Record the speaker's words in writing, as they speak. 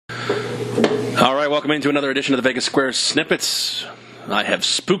right, welcome into another edition of the Vegas Square Snippets. I have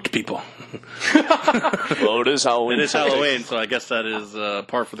spooked people. Well, it is Halloween. It is Halloween, so I guess that is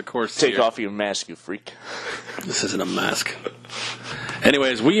par for the course. Take off your mask, you freak. This isn't a mask.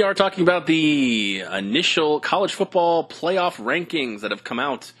 Anyways, we are talking about the initial college football playoff rankings that have come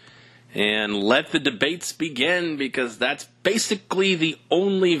out. And let the debates begin, because that's basically the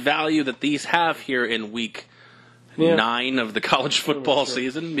only value that these have here in week 9 of the college football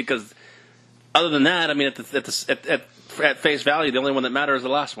season. Because other than that, I mean, at face value, the only one that matters is the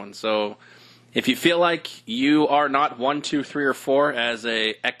last one. So if you feel like you are not 1, 2, 3, or 4 as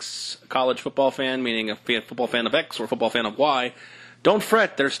a ex-college football fan, meaning a football fan of X or a football fan of Y, don't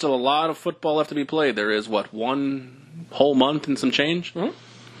fret. There's still a lot of football left to be played. There is, one whole month and some change? Mm-hmm.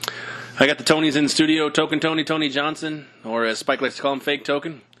 I got the Tonys in studio, Token Tony Johnson, or as Spike likes to call him, Fake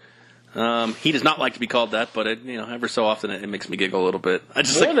Token. He does not like to be called that, but ever so often it makes me giggle a little bit. More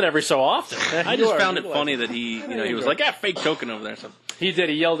than every so often. I just found it funny that he was like, Fake Token over there. So he did.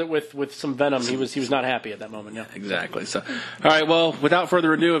 He yelled it with some venom. He was not happy at that moment. Yeah, exactly. So, all right. Well, without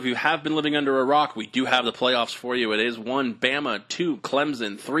further ado, if you have been living under a rock, we do have the playoffs for you. It is 1 Bama, 2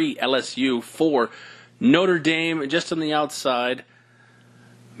 Clemson, 3 LSU, 4 Notre Dame, just on the outside.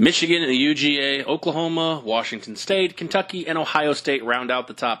 Michigan and the UGA, Oklahoma, Washington State, Kentucky, and Ohio State round out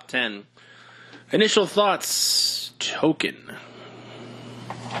the top 10. Initial thoughts, Token.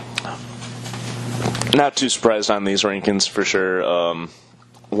 Not too surprised on these rankings for sure.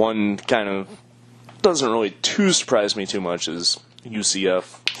 One kind of doesn't really too surprise me too much is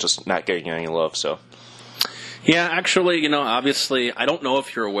UCF just not getting any love. So. Yeah, actually, obviously, I don't know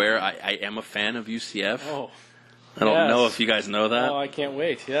if you're aware, I am a fan of UCF. Oh. I don't know if you guys know that. Oh, I can't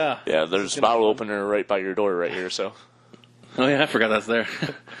wait, yeah. Yeah, there's a bottle opener right by your door right here, so. Oh, yeah, I forgot that's there.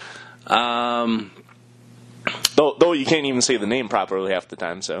 Though you can't even say the name properly half the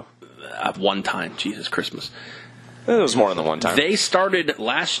time, so. One time, Jesus Christmas. It was more than one time. They started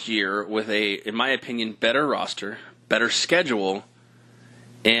last year with in my opinion, better roster, better schedule,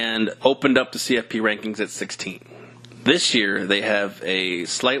 and opened up the CFP rankings at 16. This year, they have a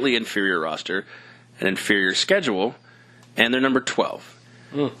slightly inferior roster, an inferior schedule, and they're number 12.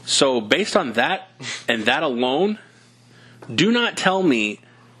 So based on that and that alone, do not tell me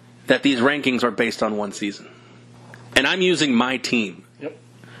that these rankings are based on one season. And I'm using my team. Yep.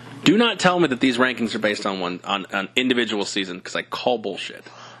 Do not tell me that these rankings are based on on individual season, because I call bullshit.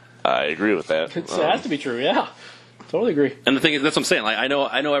 I agree with that. It has to be true, yeah. Totally agree. And the thing is, that's what I'm saying. Like, I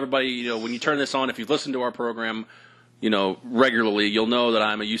know everybody, when you turn this on, if you've listened to our program, regularly, you'll know that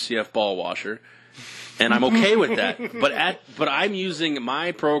I'm a UCF ball washer. And I'm okay with that. But I'm using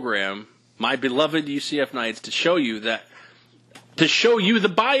my program, my beloved UCF Knights, to show you the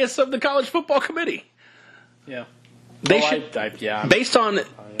bias of the college football committee. Yeah. Based on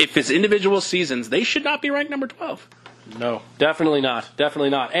if it's individual seasons, they should not be ranked number 12. No, definitely not.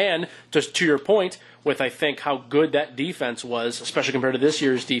 Definitely not. And just to your point, with I think how good that defense was, especially compared to this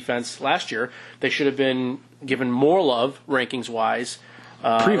year's defense last year, they should have been given more love rankings-wise.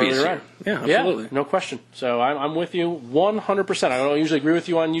 Previous year. Yeah, absolutely. Yeah, no question. So I'm with you 100%. I don't usually agree with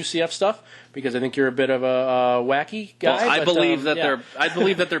you on UCF stuff because I think you're a bit of a wacky guy. Well, I believe that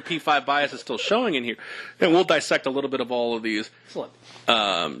their P5 bias is still showing in here, and we'll dissect a little bit of all of these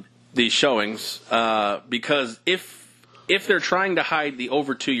showings because if they're trying to hide the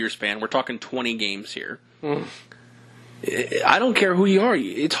over 2-year span, we're talking 20 games here. I don't care who you are.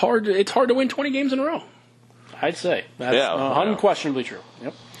 It's hard to win 20 games in a row. I'd say that's unquestionably true.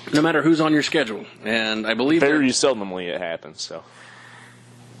 Yep. No matter who's on your schedule, and I believe very seldomly it happens. So,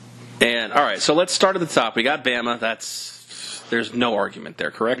 and all right, so let's start at the top. We got Bama. There's no argument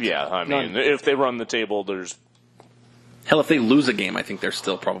there, correct? Yeah, I mean, if they run the table, there's hell. If they lose a game, I think they're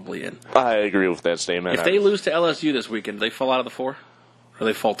still probably in. I agree with that statement. If they lose to LSU this weekend, do they fall out of the 4, or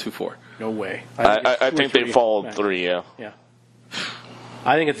they fall 2-4? No way. I think they fall 3. Yeah. Yeah.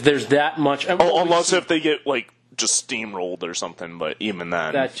 I think there's that much. Unless if they get just steamrolled or something, but even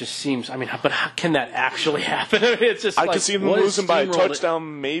then, that just seems. I mean, but how can that actually happen? It's just. I could see them losing by a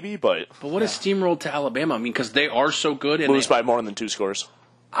touchdown, maybe, but. But what is steamrolled to Alabama? I mean, because they are so good, and lose by more than 2 scores.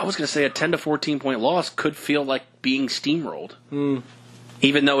 I was going to say a 10 to 14 point loss could feel like being steamrolled,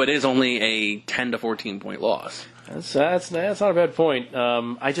 even though it is only a 10 to 14 point loss. That's not a bad point.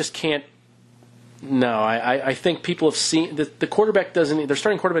 I just can't. No, I think people have seen the quarterback doesn't. Their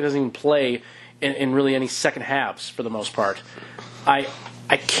starting quarterback doesn't even play in really any second halves for the most part. I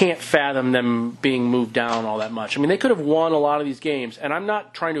can't fathom them being moved down all that much. I mean, they could have won a lot of these games, and I'm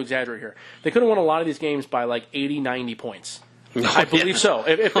not trying to exaggerate here. They could have won a lot of these games by 80, 90 points. I believe so.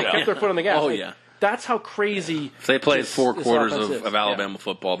 If they kept their foot on the gas. Oh, yeah. That's how crazy. If they played this 4 quarters offense is. of Alabama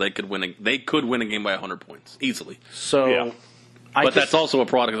football, they could win. They could win a game by 100 points easily. So, Yeah. But that's also a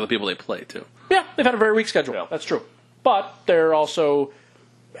product of the people they play too. Yeah, they've had a very weak schedule. Yeah. That's true. But they're also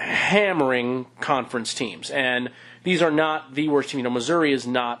hammering conference teams. And these are not the worst team. You know, Missouri is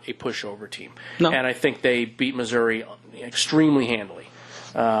not a pushover team. No. And I think they beat Missouri extremely handily.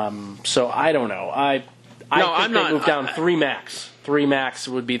 So I don't know. I think I'm they not- move down 3 max. 3 max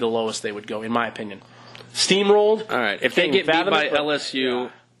would be the lowest they would go, in my opinion. Steamrolled. All right. If they Can't get beat fathom by it, but- LSU,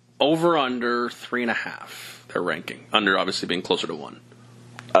 over under 3.5, their ranking. Under obviously being closer to 1.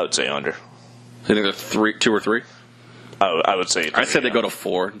 I would say under. So you think they're 2 or 3? I would say. I said they go to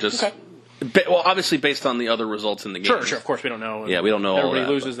 4. Just Okay. well, obviously based on the other results in the game. Sure. Of course, we don't know. Yeah, we don't know all Everybody that,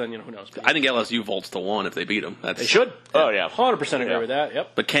 loses, then who knows? I think LSU vaults to 1 if they beat them. They should. Oh, yeah. 100% agree Yeah. with that.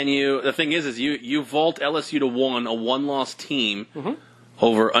 Yep. But can you? The thing is you vault LSU to 1, a 1-loss team,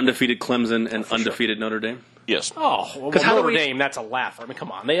 over undefeated Clemson and undefeated Notre Dame. Yes. Oh, well, how do Notre we- Dame, that's a laugh. I mean,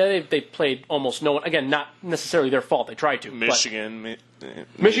 come on. They played almost no one. Again, not necessarily their fault. They tried to. Michigan. Michigan, yeah.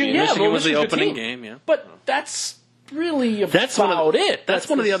 Michigan well, was the Michigan's a good opening team. game. Yeah. But that's really That's about one of it. That's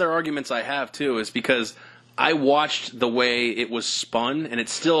one of the this- other arguments I have too, is because I watched the way it was spun, and it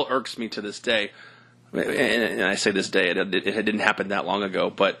still irks me to this day. And I say this day, it didn't happen that long ago,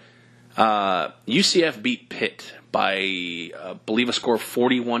 but UCF beat Pitt by, I believe, a score of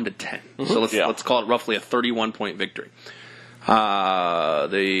 41-10. So let's call it roughly a 31-point victory.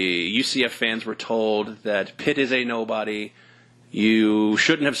 The UCF fans were told that Pitt is a nobody. You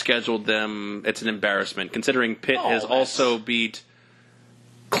shouldn't have scheduled them. It's an embarrassment, considering Pitt has also beat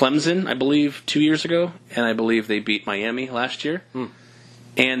Clemson, I believe, 2 years ago, and I believe they beat Miami last year.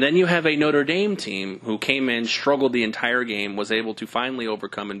 And then you have a Notre Dame team who came in, struggled the entire game, was able to finally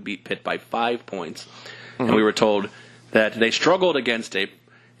overcome and beat Pitt by 5 points. And we were told that they struggled against a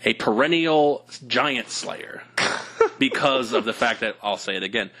perennial giant slayer because of the fact that, I'll say it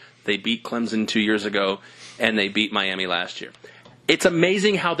again, they beat Clemson 2 years ago and they beat Miami last year. It's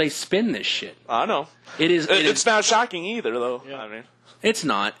amazing how they spin this shit. I know. It's not shocking either, though. Yeah. I mean, It's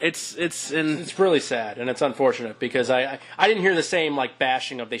not. It's really sad, and it's unfortunate because I didn't hear the same like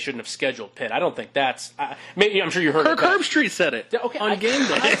bashing of they shouldn't have scheduled Pitt. I don't think that's. Maybe I'm sure you heard Kirk it. but- Herbstreit said it on game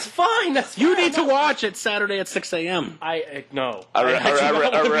day. That's fine. That's You fine. need to watch it Saturday at 6 a.m. No. I read-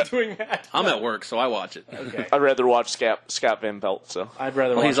 I read- doing that. I'm at work, so I watch it. Okay. I'd rather watch Scott Van Pelt. So I'd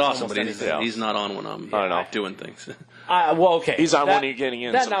rather. Well, watch he's awesome, but almost he's, anything. he's not on when I'm I know. doing things. Well, okay. He's on when you're getting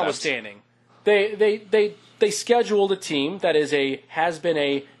in That sometimes. notwithstanding, they scheduled a team that has been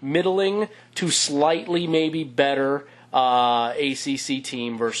a middling to slightly maybe better ACC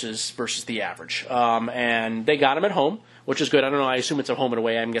team versus the average, and they got him at home, which is good. I don't know. I assume it's a home and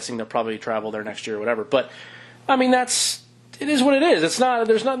away. I'm guessing they'll probably travel there next year or whatever. But I mean, it is what it is. It's not.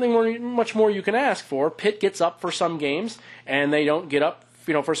 There's nothing much more you can ask for. Pitt gets up for some games, and they don't get up,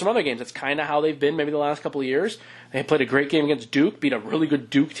 for some other games. That's kind of how they've been maybe the last couple of years. They played a great game against Duke, beat a really good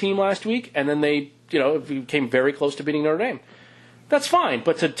Duke team last week, and then they, came very close to beating Notre Dame. That's fine,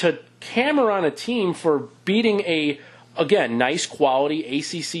 but to hammer on a team for beating again, nice quality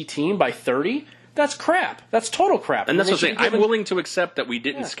ACC team by 30, that's crap. That's total crap. And that's They what I'm saying. should be I'm given- willing to accept that we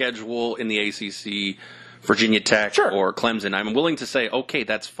didn't schedule in the ACC Virginia Tech Sure. or Clemson. I'm willing to say, okay,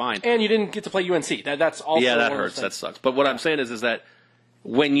 that's fine. And you didn't get to play UNC. That's also Yeah, that one of hurts. those That things. sucks. But what I'm saying is that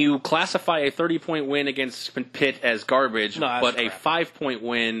when you classify a 30-point win against Pitt as garbage, No, that's but a crap. 5-point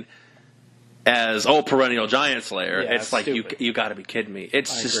win as perennial giant slayer, Yeah, it's it's like stupid. you got to be kidding me.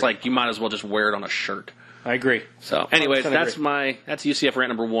 It's I just agree. like you might as well just wear it on a shirt. I agree. So, anyways, 100% agree. that's UCF rant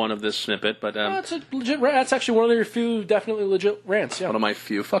number 1 of this snippet. But That's a legit rant. That's actually one of your few definitely legit rants. Yeah. one of my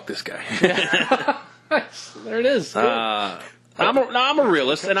few. Fuck this guy. There it is. I'm a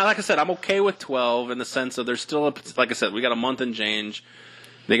realist, and like I said, I'm okay with 12 in the sense of there's still like I said, we got a month and change.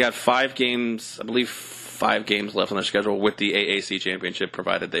 They got 5 games, I believe 5 games left on their schedule with the AAC championship,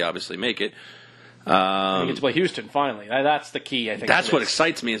 provided they obviously make it. We get to play Houston finally. That's the key. I think That's to what this.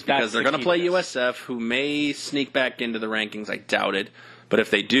 excites me is because That's they're the going to key play to this. USF, who may sneak back into the rankings. I doubt it, but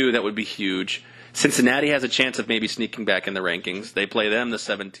if they do, that would be huge. Cincinnati has a chance of maybe sneaking back in the rankings. They play them the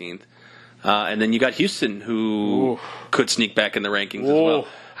 17th. And then you got Houston, who could sneak back in the rankings as well.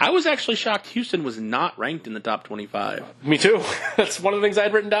 I was actually shocked Houston was not ranked in the top 25. Me too. That's one of the things I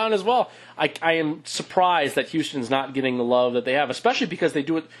had written down as well. I am surprised that Houston's not getting the love that they have, especially because they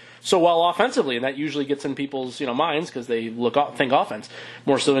do it so well offensively, and that usually gets in people's minds because they think offense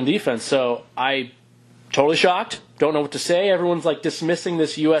more so than defense. So I totally shocked. Don't know what to say. Everyone's like dismissing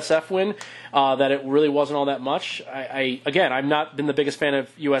this USF win, that it really wasn't all that much. Again, I've not been the biggest fan of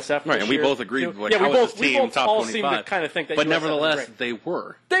USF. Right, and we both agreed. We both top all 25. seem to kind of think that. But USF nevertheless, great. they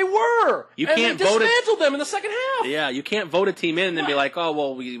were. They were. You and can't they vote dismantled them in the second half. Yeah, you can't vote a team in and then be like, oh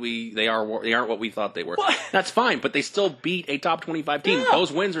well, they aren't what we thought they were. What? That's fine, but they still beat a top 25 team. Yeah.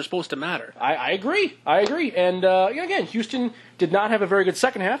 Those wins are supposed to matter. I agree. And again, Houston did not have a very good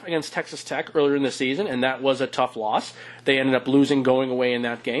second half against Texas Tech earlier in the season, and that was a tough loss. They ended up losing going away in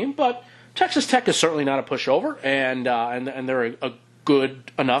that game, but Texas Tech is certainly not a pushover, and they're a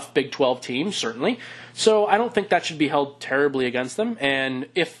good enough Big 12 team, certainly. So I don't think that should be held terribly against them. And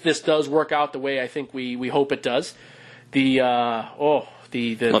if this does work out the way I think we hope it does, if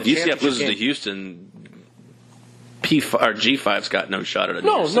UCF loses to Houston, G5's got no shot at it.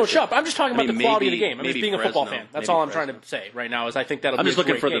 No shot. I'm just talking about the quality of the game. I'm just being a football Fresno, fan. That's all I'm trying to say right now. Is I think that'll. I'm be just a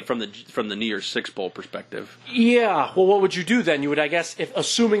looking great for game. from the New Year's Six Bowl perspective. Yeah. Well, what would you do then? You would, I guess,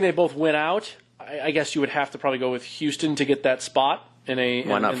 assuming they both win out, I guess you would have to probably go with Houston to get that spot in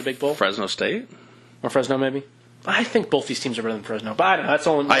the Big Bowl. Fresno State Or Fresno, maybe. I think both these teams are better than Fresno, but I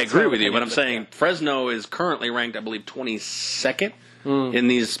don't know. I agree with you, but I'm saying Fresno is currently ranked, I believe, 22nd in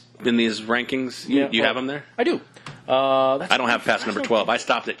these rankings. You have them there? I do. I don't have past number 12. I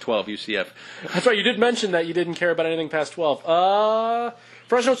stopped at 12, UCF. That's right. You did mention that you didn't care about anything past 12.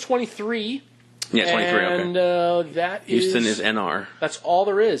 Fresno's 23. Yeah, 23, and, okay. That Houston is NR. That's all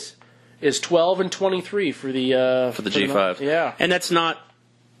there is 12 and 23 for the G5. Yeah. And that's not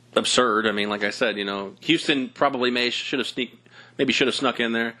absurd. I mean, like I said, Houston probably should have snuck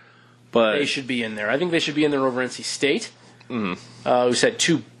in there, but they should be in there. I think they should be in there over NC State. Who said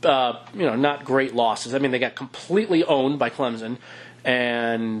two, not great losses. I mean, they got completely owned by Clemson,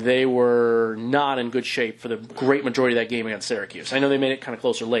 and they were not in good shape for the great majority of that game against Syracuse. I know they made it kind of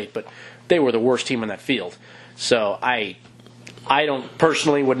closer late, but they were the worst team on that field. So I don't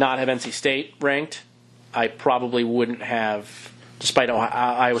personally would not have NC State ranked. I probably wouldn't have, despite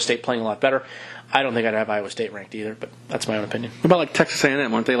Iowa State playing a lot better. I don't think I'd have Iowa State ranked either, but that's my own opinion. What about like Texas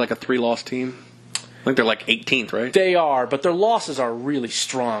A&M? Aren't they like a 3-loss team? I think they're like 18th, right? They are, but their losses are really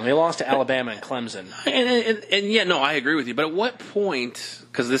strong. They lost to Alabama and Clemson. And I agree with you. But at what point,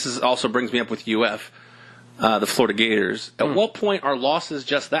 because this also brings me up with UF, the Florida Gators, at what point are losses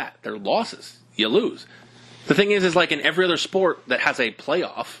just that? They're losses. You lose. The thing is like in every other sport that has a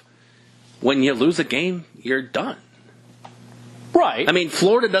playoff, when you lose a game, you're done. Right. I mean,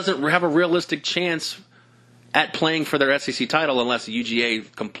 Florida doesn't have a realistic chance at playing for their SEC title unless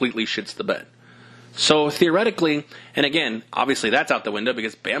UGA completely shits the bed. So theoretically, and again, obviously that's out the window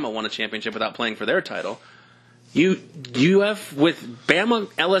because Bama won a championship without playing for their title. You have, with Bama,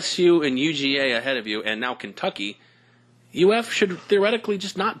 LSU, and UGA ahead of you, and now Kentucky, UF should theoretically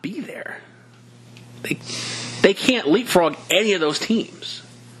just not be there. They can't leapfrog any of those teams.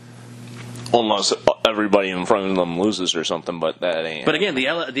 Unless everybody in front of them loses or something, but that ain't. But again,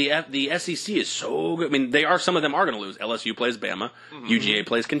 the SEC is so good. I mean, some of them are going to lose. LSU plays Bama, UGA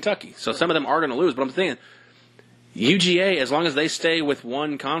plays Kentucky, so some of them are going to lose. But I'm thinking, UGA, as long as they stay with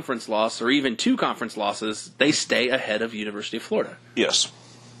one conference loss or even two conference losses, they stay ahead of University of Florida. Yes.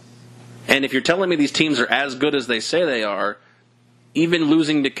 And if you're telling me these teams are as good as they say they are, even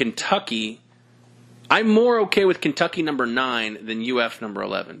losing to Kentucky, I'm more okay with Kentucky number 9 than UF number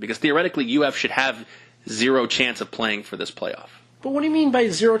 11 because theoretically UF should have zero chance of playing for this playoff. But what do you mean by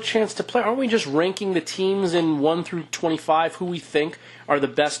zero chance to play? Aren't we just ranking the teams in 1 through 25 who we think are the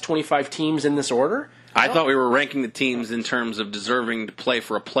best 25 teams in this order? I thought we were ranking the teams in terms of deserving to play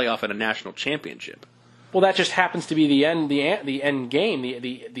for a playoff at a national championship. Well, that just happens to be the end game,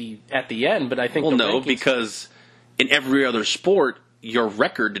 the at the end. But I think because in every other sport, your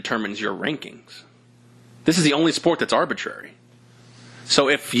record determines your rankings. This is the only sport that's arbitrary. So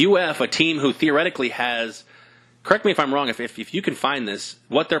if UF, a team who theoretically has, correct me if I'm wrong, if you can find this,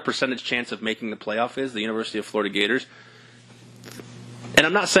 what their percentage chance of making the playoff is, the University of Florida Gators, and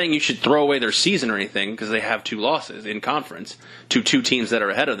I'm not saying you should throw away their season or anything because they have 2 losses in conference to 2 teams that are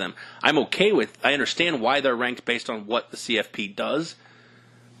ahead of them. I understand why they're ranked based on what the CFP does,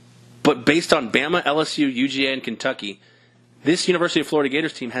 but based on Bama, LSU, UGA, and Kentucky, this University of Florida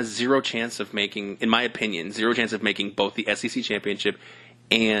Gators team has zero chance of making, in my opinion, both the SEC championship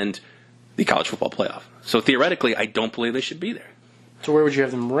and the college football playoff. So theoretically, I don't believe they should be there. So where would you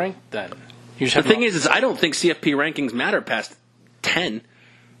have them ranked then? The thing is I don't think CFP rankings matter past 10.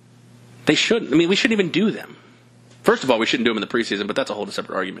 They shouldn't. I mean, we shouldn't even do them. First of all, we shouldn't do them in the preseason, but that's a whole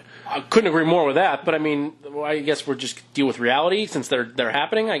separate argument. I couldn't agree more with that, but I mean, I guess we're just deal with reality since they're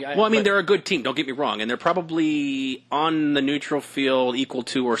happening. They're a good team, don't get me wrong, and they're probably on the neutral field equal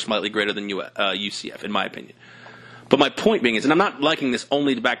to or slightly greater than UCF, in my opinion. But my point being is, and I'm not liking this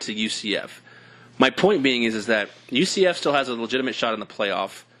only back to UCF. My point being is that UCF still has a legitimate shot in the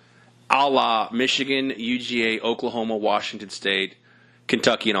playoff, a la Michigan, UGA, Oklahoma, Washington State,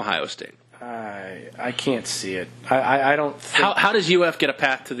 Kentucky, and Ohio State. I can't see it. I don't think... How does UF get a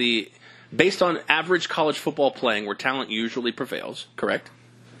path to the... Based on average college football playing, where talent usually prevails, correct?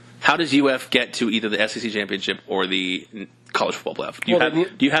 How does UF get to either the SEC championship or the college football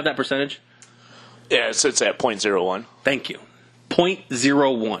playoff? Do you have that percentage? Yeah, it sits at .01. Thank you.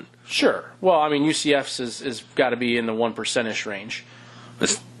 0.01. Sure. Well, I mean, UCF's is got to be in the 1% range.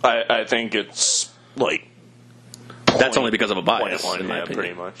 I think it's like... That's only because of a bias, 0.1, in my opinion.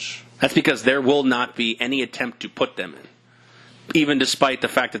 pretty much. That's because there will not be any attempt to put them in, even despite the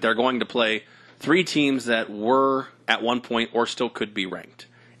fact that they're going to play 3 teams that were at one point or still could be ranked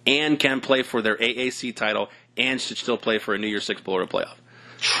and can play for their AAC title and should still play for a New Year's Six Bowl or a playoff.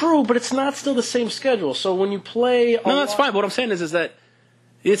 True, but it's not still the same schedule. So when you play... No, that's fine. What I'm saying is that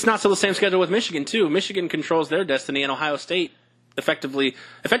it's not still the same schedule with Michigan, too. Michigan controls their destiny, and Ohio State effectively,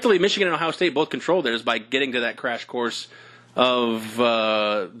 Michigan and Ohio State both control theirs by getting to that crash course of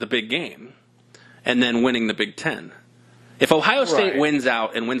the big game and then winning the Big Ten. If Ohio State wins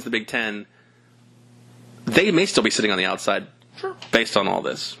out and wins the Big Ten, they may still be sitting on the outside based on all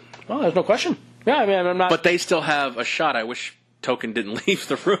this. Well, there's no question. Yeah, I mean, I'm not... But they still have a shot. I wish Token didn't leave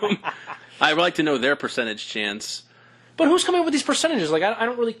the room. I'd like to know their percentage chance. But who's coming up with these percentages? Like, I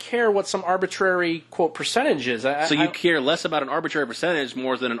don't really care what some arbitrary, quote, percentage is. So you care less about an arbitrary percentage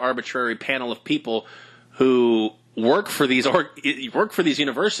more than an arbitrary panel of people who work for these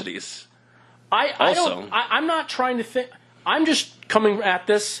universities. I'm not trying to think. I'm just coming at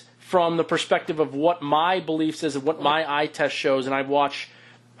this from the perspective of what my beliefs is and what my eye test shows, and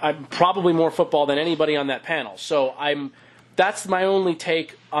I'm probably more football than anybody on that panel. So that's my only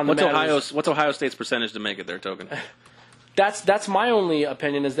take on the matter. What's Ohio State's percentage to make it there, Token? That's my only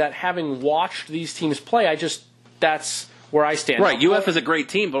opinion, is that having watched these teams play, that's where I stand. Right, UF is a great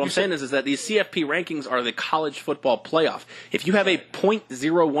team, but what I'm saying is that these CFP rankings are the college football playoff. If you have a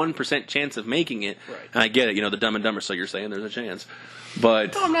 0.01% chance of making it, and I get it, the Dumb and Dumber, so you're saying there's a chance,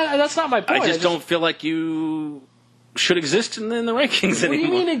 but no, that's not my point. I just don't feel like you should exist in the rankings anymore. What do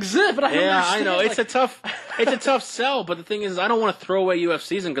you mean exist? But I know it's a tough sell, but the thing is, I don't want to throw away UF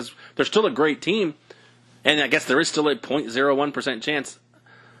season because they're still a great team. And I guess there is still a 0.01% chance.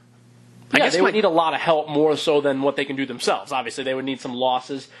 I guess they would need a lot of help, more so than what they can do themselves. Obviously, they would need some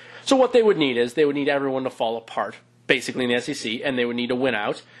losses. So what they would need is they would need everyone to fall apart, basically, in the SEC, and they would need to win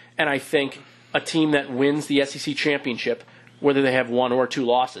out. And I think a team that wins the SEC championship, whether they have 1 or 2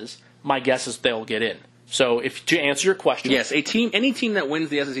 losses, my guess is they'll get in. So to answer your question... Yes, any team that wins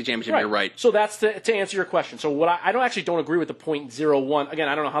the SEC championship, you're right. So that's to answer your question. So what I don't agree with the 0.01. Again,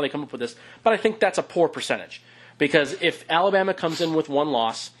 I don't know how they come up with this, but I think that's a poor percentage. Because if Alabama comes in with 1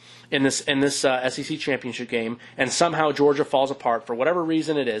 loss in this SEC championship game, and somehow Georgia falls apart for whatever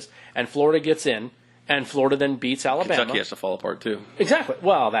reason it is, and Florida gets in, and Florida then beats Alabama... Kentucky has to fall apart, too. Exactly.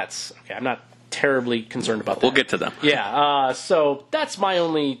 Well, that's... Okay, I'm not terribly concerned about that. We'll get to them. Yeah, so that's my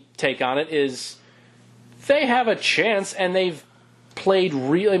only take on it, is... They have a chance, and they've played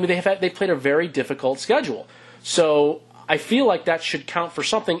they've played a very difficult schedule. So I feel like that should count for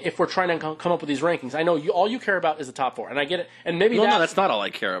something if we're trying to come up with these rankings. I know all you care about is the top 4, and I get it. And maybe no, that's not all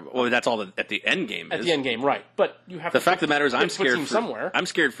I care about. Well, that's all at the end game. At the end game, right? But you have the fact of the matter is, I'm scared somewhere. I'm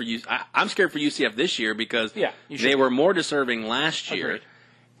scared for you. I'm scared for UCF this year because they were more deserving last year. Agreed.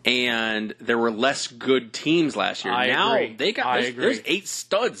 And there were less good teams last year. Now they got there's 8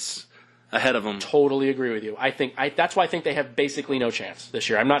 studs ahead of them. Totally agree with you. That's why I think they have basically no chance this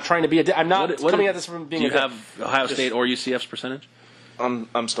year. I'm not trying to be I'm not coming at this from being. Do you have Ohio State or UCF's percentage?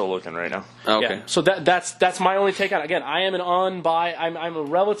 I'm still looking right now. Okay. Yeah. So that's my only take on it. Again, I am I'm a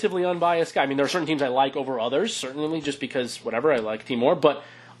relatively unbiased guy. I mean, there are certain teams I like over others, certainly just because whatever, I like a team more, but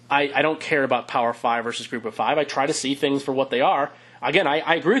I don't care about Power 5 versus Group of 5. I try to see things for what they are. Again,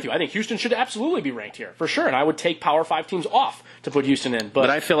 I agree with you. I think Houston should absolutely be ranked here, for sure. And I would take Power 5 teams off to put Houston in.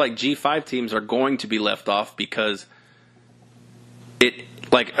 But I feel like G5 teams are going to be left off because so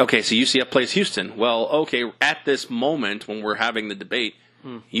UCF plays Houston. Well, okay, at this moment when we're having the debate,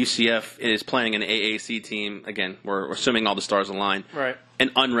 UCF is playing an AAC team. Again, we're assuming all the stars align. Right. An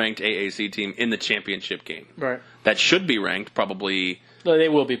unranked AAC team in the championship game. Right. That should be ranked probably. No, they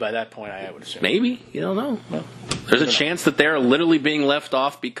will be by that point, I would assume. Maybe. You don't know. Well, there's a chance that they're literally being left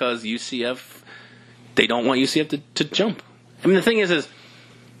off because they don't want UCF to jump. I mean, the thing is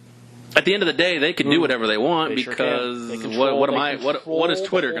at the end of the day, they can do whatever they want They sure because can. They control- what is they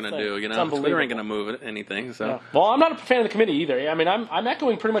Twitter control going to the whole do? thing. It's Twitter ain't going to unbelievable. move anything. So. Yeah. Well, I'm not a fan of the committee either. I mean, I'm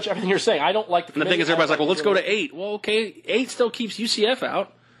echoing pretty much everything you're saying. I don't like the And the committee. thing is, everybody's like, well, let's go to 8. Well, okay, 8 still keeps UCF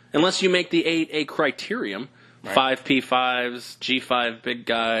out unless you make the 8 a criterium. Right. 5 P5s, G5 big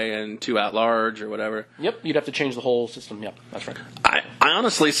guy, and 2 at large or whatever. Yep, you'd have to change the whole system. Yep, that's right. I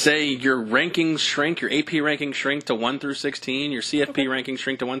honestly say your rankings shrink, your AP rankings shrink to 1 through 16, your CFP rankings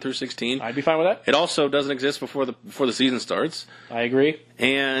shrink to 1 through 16. I'd be fine with that. It also doesn't exist before the season starts. I agree.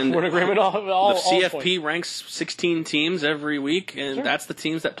 And We're in agreement all the CFP points. ranks 16 teams every week, and that's the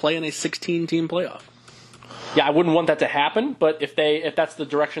teams that play in a 16-team playoff. Yeah, I wouldn't want that to happen, but if that's the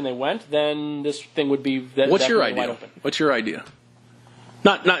direction they went, then this thing would be What's your definitely wide idea? open. What's your idea?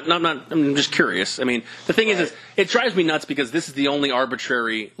 Not. I'm just curious. I mean, the thing is, it drives me nuts because this is the only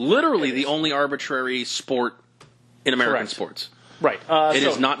literally the only arbitrary sport in American Correct. sports. Right. It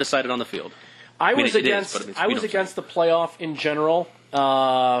is not decided on the field. I mean, was it is, against. but it's- I we was don't against the playoff in general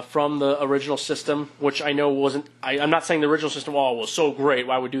from the original system, which I know wasn't. I'm not saying the original system was so great.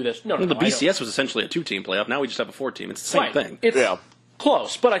 Why would we do this? No, Well, the I don't. BCS was essentially a 2-team playoff. Now we just have a 4-team. It's the same Right. thing. It's Yeah.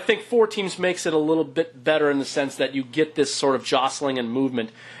 close, but I think 4 teams makes it a little bit better in the sense that you get this sort of jostling and movement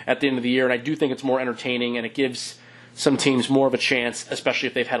at the end of the year, and I do think it's more entertaining, and it gives some teams more of a chance, especially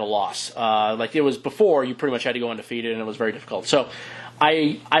if they've had a loss. Like it was before, you pretty much had to go undefeated, and it was very difficult. So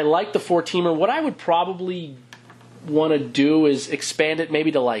I like the 4-teamer. What I would probably want to do is expand it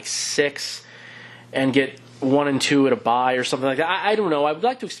maybe to like 6 and get 1 and 2 at a bye or something like that. I don't know. I would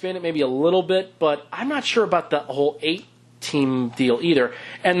like to expand it maybe a little bit, but I'm not sure about the whole 8-team deal either.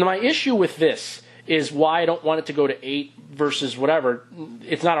 And my issue with this is why I don't want it to go to 8 versus whatever.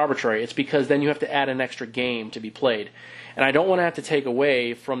 It's not arbitrary. It's because then you have to add an extra game to be played. And I don't want to have to take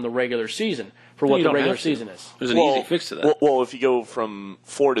away from the regular season for what You the don't regular have to. season is. There's an easy fix to that. Well, if you go from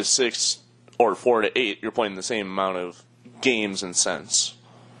 4 to 6 or 4 to 8, you're playing the same amount of games in sense.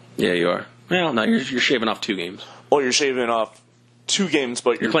 Yeah, you are. Well, no, you're shaving off 2 games. Well, you're shaving off 2 games,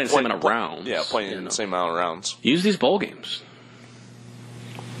 but You're playing the same amount of rounds. Yeah, playing you know. the same amount of rounds. Use these bowl games.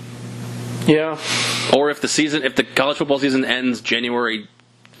 Yeah. Or if the college football season ends January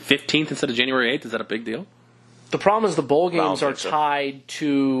 15th instead of January 8th, is that a big deal? The problem is the bowl games are think so. tied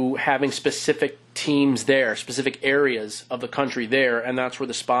to having specific teams there, specific areas of the country there, and that's where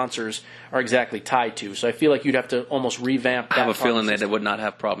the sponsors are exactly tied to. So I feel like you'd have to almost revamp that. I have a part of feeling the that it system. would not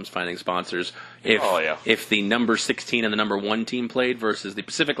have problems finding sponsors if Oh, yeah. if the number 16 and the number 1 team played versus the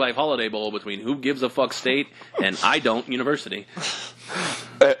Pacific Life Holiday Bowl between Who Gives a Fuck State and I Don't University.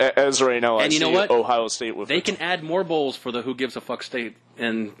 As right now, I And you see know what? Ohio State with They can add more bowls for the Who Gives a Fuck State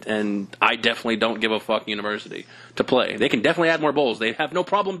and I Definitely Don't Give a Fuck University to play. They can definitely add more bowls. They have no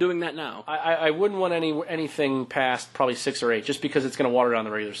problem doing that now. I wouldn't want anything past probably 6 or 8, just because it's going to water down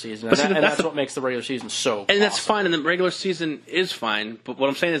the regular season, But see, and that's that's what makes the regular season so. And that's awesome. fine, and the regular season is fine. But what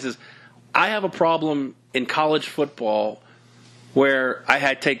I'm saying is I have a problem in college football where I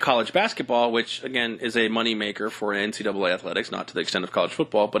had take college basketball, which, again, is a moneymaker for NCAA athletics, not to the extent of college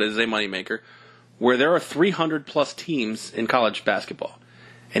football, but it is a moneymaker, where there are 300-plus teams in college basketball,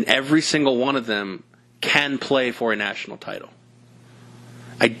 and every single one of them can play for a national title.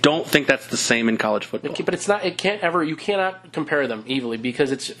 I don't think that's the same in college football. But it's not. It can't ever. You cannot compare them evenly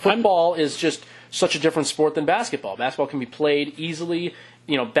because football is just such a different sport than basketball. Basketball can be played easily,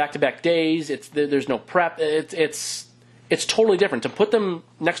 back-to-back days. There's no prep. It's totally different. To put them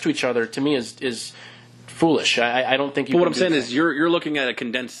next to each other to me is foolish. I don't think you. But what can I'm saying do is you're looking at a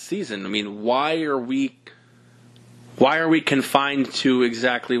condensed season. I mean, why are we confined to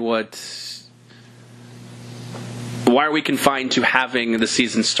exactly what? Why are we confined to having the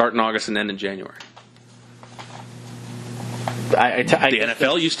season start in August and end in January? The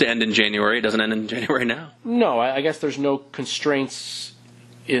NFL used to end in January. It doesn't end in January now. No, I guess there's no constraints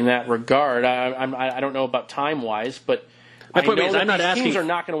in that regard. I don't know about time-wise, but My point I know is, that I'm not these asking. teams are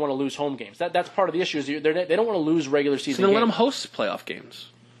not going to want to lose home games. That's part of the issue. Is they don't want to lose regular So season then let games. them host playoff games.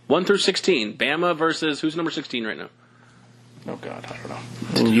 1 through 16. Bama versus who's number 16 right now? Oh God, I don't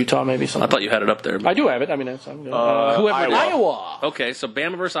know. In Utah, maybe I something. thought you had it up there. I do have it. I mean, I'm good. Whoever. Iowa. Okay, so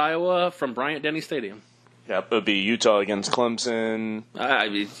Bama versus Iowa from Bryant-Denny Stadium. Yeah, it would be Utah against Clemson.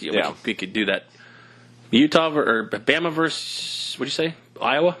 We could do that. Utah or Bama versus what'd you say?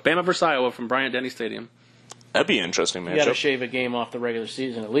 Iowa. Bama versus Iowa from Bryant-Denny Stadium. That'd be an interesting You got to matchup. shave a game off the regular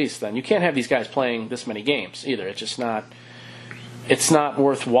season at least. Then you can't have these guys playing this many games either. It's just not. It's not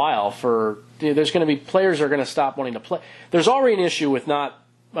worthwhile for. There's going to be players that are going to stop wanting to play. There's already an issue with not.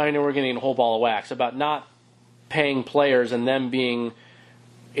 I know we're getting a whole ball of wax about not paying players and them being.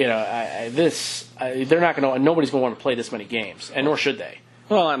 They're not going to. Nobody's going to want to play this many games, and nor should they.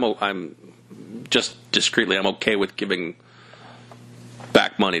 Well, I'm just discreetly, I'm okay with giving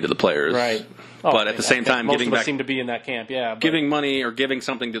back money to the players. Right. But at the same time, most giving of us back, seem to be in that camp. Yeah. giving money or giving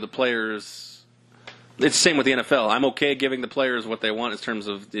something to the players, it's the same with the NFL. I'm okay giving the players what they want in terms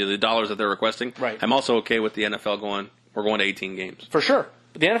of the dollars that they're requesting. Right. I'm also okay with the NFL we're going to 18 games. For sure.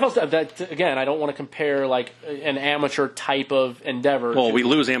 But the NFL's again. I don't want to compare like an amateur type of endeavor. Well, we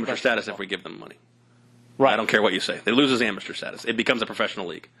lose amateur status if we give them money. Right. I don't care what you say. They lose as amateur status. It becomes a professional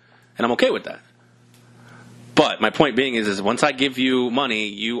league. And I'm okay with that. But my point being is once I give you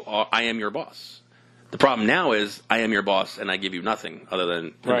money, I am your boss. The problem now is I am your boss and I give you nothing other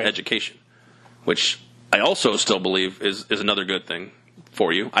than education, which I also still believe is another good thing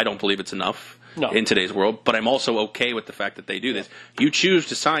for you. I don't believe it's enough in today's world, but I'm also okay with the fact that they do this. You choose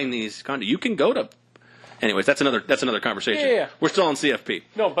to sign these contracts. You can go to... Anyways, that's another conversation. Yeah. We're still on CFP.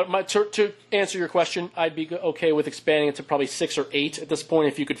 No, but to answer your question, I'd be okay with expanding it to probably 6 or 8 at this point.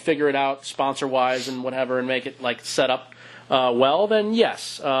 If you could figure it out sponsor-wise and whatever and make it like set up well, then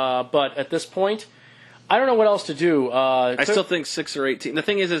yes. But at this point, I don't know what else to do. I still think 6 or 8 teams. The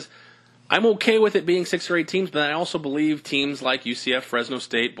thing is I'm okay with it being 6 or 8 teams, but I also believe teams like UCF, Fresno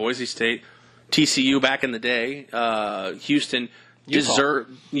State, Boise State, TCU back in the day, Houston...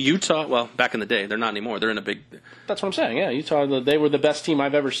 Utah, well, back in the day. They're not anymore. They're in a big... That's what I'm saying, yeah. Utah, they were the best team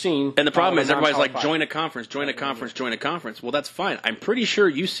I've ever seen. And the problem is everybody's like, join a conference, join a conference, join a conference. Well, that's fine. I'm pretty sure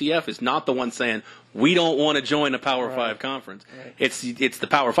UCF is not the one saying, we don't want to join a Power 5 conference. Right. It's the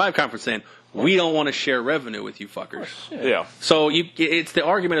Power 5 conference saying, we don't want to share revenue with you fuckers. Yeah. So it's the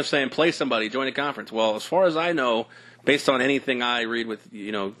argument of saying, play somebody, join a conference. Well, as far as I know... Based on anything I read with,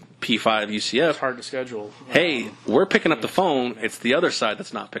 P5 UCF. It's hard to schedule. Hey, we're picking up the phone. It's the other side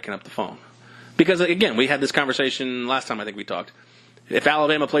that's not picking up the phone. Because, again, we had this conversation last time I think we talked. If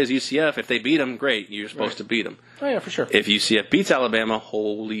Alabama plays UCF, if they beat them, great. You're supposed to beat them. Oh, yeah, for sure. If UCF beats Alabama,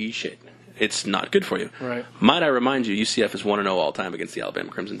 holy shit. It's not good for you. Right. Might I remind you, UCF is 1-0 all time against the Alabama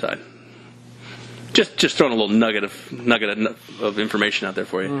Crimson Tide. Just throwing a little nugget of information out there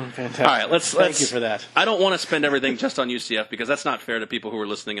for you. Fantastic. All right, let's. Thank you for that. I don't want to spend everything just on UCF because that's not fair to people who are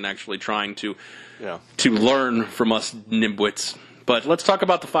listening and actually trying to learn from us nibwits. But let's talk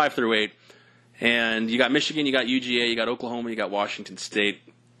about the 5 through 8. And you got Michigan, you got UGA, you got Oklahoma, you got Washington State.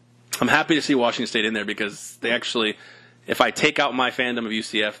 I'm happy to see Washington State in there because they actually, if I take out my fandom of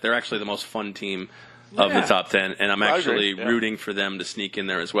UCF, they're actually the most fun team of the top 10, and I'm actually rooting for them to sneak in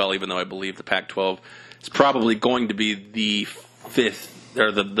there as well, even though I believe the Pac-12 is probably going to be the 5th,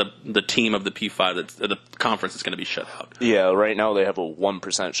 or the team of the P5, the conference that's going to be shut out. Yeah, right now they have a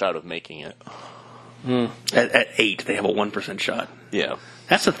 1% shot of making it. At 8, they have a 1% shot. Yeah.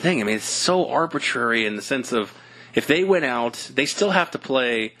 That's the thing. I mean, it's so arbitrary in the sense of if they went out, they still have to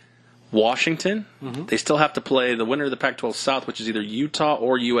play Washington. Mm-hmm. They still have to play the winner of the Pac-12 South, which is either Utah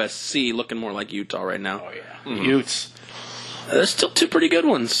or USC, looking more like Utah right now. Oh, yeah. Mm-hmm. Utes. There's still 2 pretty good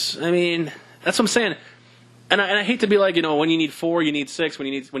ones. I mean, that's what I'm saying. And I hate to be like, when you need 4, you need 6. When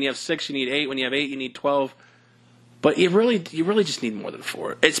you have 6, you need 8. When you have 8, you need 12. But you really just need more than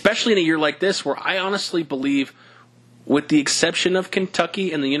 4, especially in a year like this, where I honestly believe, with the exception of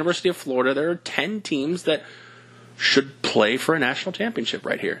Kentucky and the University of Florida, there are 10 teams that should play for a national championship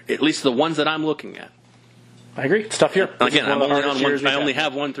right here. At least the ones that I'm looking at. I agree. It's a tough year. Again, I'm only on one. I only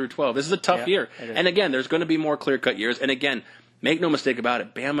have 1 through 12. This is a tough year. And again, there's going to be more clear-cut years. And again, make no mistake about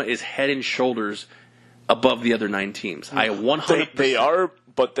it, Bama is head and shoulders above the other 9 teams. I 100%. They are,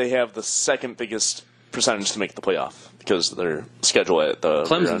 but they have the second biggest percentage to make the playoff because their schedule at the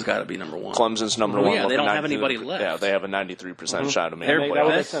Clemson's got to be number 1. Clemson's number 1. Yeah, they don't have anybody left. Yeah, they have a 93% shot of making the playoff. That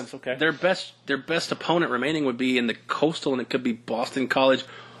would make sense. Okay. Their best opponent remaining would be in the Coastal, and it could be Boston College.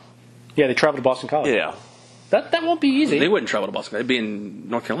 Yeah, they travel to Boston College. Yeah. That won't be easy. They wouldn't travel to Boston. They'd be in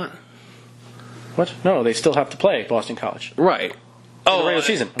North Carolina. What? No, they still have to play Boston College. Right. Oh, regular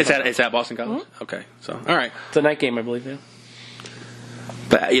season. It's at Boston College? Mm-hmm. Okay. So, all right. It's a night game, I believe, yeah.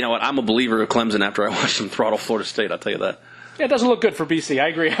 But you know what? I'm a believer of Clemson after I watched them throttle Florida State, I'll tell you that. Yeah, it doesn't look good for BC. I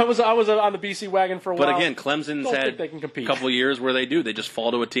agree. I was on the BC wagon for a while. But again, Clemson's had a couple of years where they just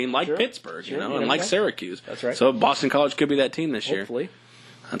fall to a team like Pittsburgh, and like Syracuse. That's right. So Boston College could be that team this year. Hopefully.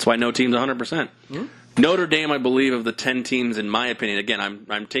 That's why no team's 100%. Mm-hmm. Notre Dame, I believe, of the 10 teams, in my opinion, again,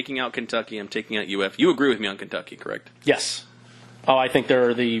 I'm taking out Kentucky, I'm taking out UF. You agree with me on Kentucky, correct? Yes. Oh, I think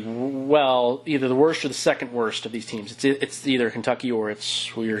they're either the worst or the second worst of these teams. It's either Kentucky or it's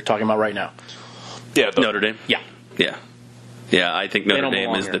who you're talking about right now. Yeah, Notre Dame? Yeah. Yeah. Yeah, I think Notre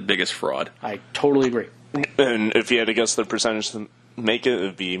Dame is the biggest fraud. I totally agree. And if you had to guess the percentage to make it, it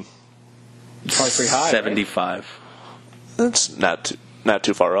would be probably pretty high. 75. Right? That's not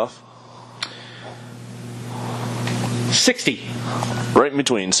too far off. 60. Right in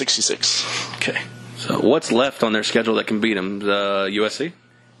between, 66. Okay. So what's left on their schedule that can beat them? The USC?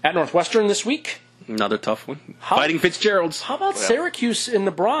 At Northwestern this week. Another tough one. Fighting Fitzgeralds. How about Syracuse in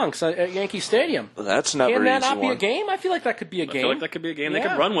the Bronx at Yankee Stadium? That's not Can very that easy not be one. a game? I feel like that could be a game. I feel like that could be a game. They Yeah.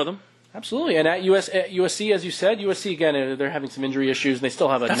 could run with them. Absolutely. And at USC, as you said, USC, again, they're having some injury issues, and they still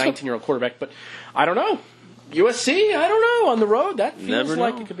have a 19-year-old quarterback. But I don't know. USC, I don't know. On the road, that feels Never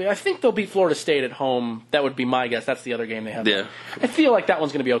like know. it could be. I think they'll beat Florida State at home. That would be my guess. That's the other game they have. Yeah. I feel like that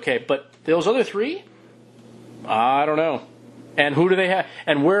one's going to be okay. But those other three, I don't know. And who do they have?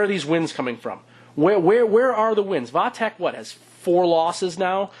 And where are these wins coming from? Where are the wins? Vatek, has 4 losses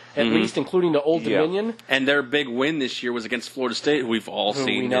now, at least, including the Old Dominion. And their big win this year was against Florida State, who we've all Who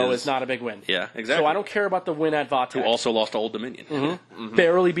seen. we know is not a big win. Yeah, exactly. So I don't care about the win at Vatek. Who also lost to Old Dominion.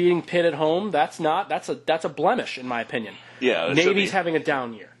 Barely beating Pitt at home. That's a blemish in my opinion. Yeah, it should Navy's be. having a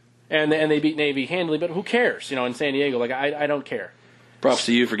down year, and they beat Navy handily. But who cares? In San Diego, like I don't care. Props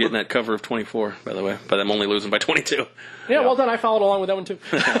to you for getting that cover of 24, by the way, by them only losing by 22. Yeah, well done. I followed along with that one too.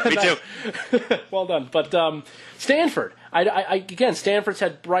 Me too. Well done. But Stanford, again, Stanford's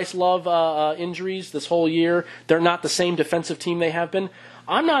had Bryce Love injuries this whole year. They're not the same defensive team they have been.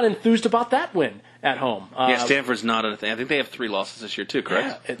 I'm not enthused about that win at home. Yeah, Stanford's not a thing. I think they have 3 losses this year too,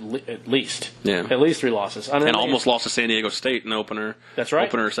 correct? Yeah, at least. Yeah. At least 3 losses. And almost lost to San Diego State in the opener. That's right.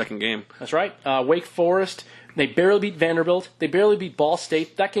 Opener second game. That's right. Wake Forest. They barely beat Vanderbilt. They barely beat Ball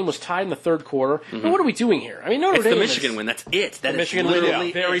State. That game was tied in the third quarter. I mean, what are we doing here? I mean, Notre It's Dame the Michigan win. That's it. That The is Michigan win literally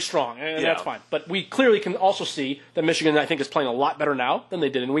is very it. strong, and that's fine. But we clearly can also see that Michigan, I think, is playing a lot better now than they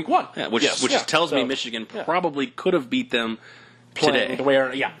did in Week 1. Yeah, which tells me Michigan probably could have beat them today. The way,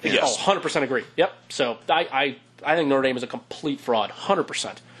 100% agree. Yep. So I think Notre Dame is a complete fraud,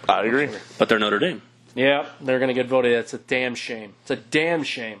 100%. I agree. But they're Notre Dame. Yeah, they're going to get voted. It's a damn shame. It's a damn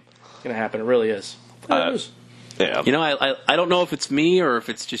shame. It's going to happen. It really is. It is. Yeah. You know, I don't know if it's me or if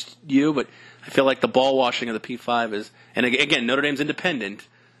it's just you, but I feel like the ball washing of the P5 is, and again, Notre Dame's independent,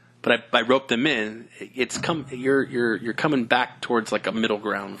 but I roped them in. You're coming back towards like a middle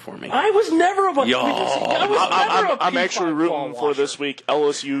ground for me. I was never a Yo. I'm actually rooting for this week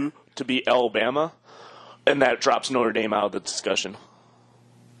LSU to beat Alabama, and that drops Notre Dame out of the discussion.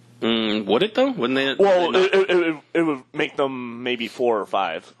 Would it though? Wouldn't they? Well, would they not? it would make them maybe 4 or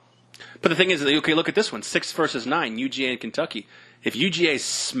 5. But the thing is, okay, look at this one: 6 versus 9, UGA and Kentucky. If UGA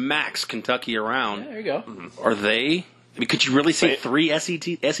smacks Kentucky around, There you go. are they? I mean, could you really say 3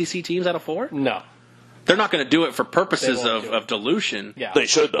 SEC teams out of 4? No. They're not going to do it for purposes They won't do of dilution. Yeah. They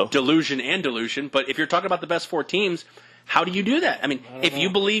should, though. Delusion and dilution. But if you're talking about the best 4 teams, how do you do that? I mean, if you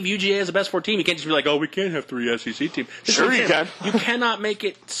believe UGA is the best 4 team, you can't just be like, oh, we can't have 3 SEC teams. This is Sure what I'm you saying. can. You cannot make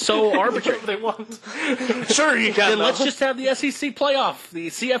it so arbitrary. They want. Sure, you can. Then let's just have the SEC playoff, the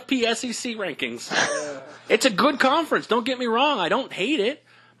CFP SEC rankings. It's a good conference. Don't get me wrong. I don't hate it.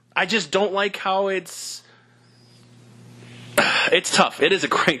 I just don't like how it's tough. It is a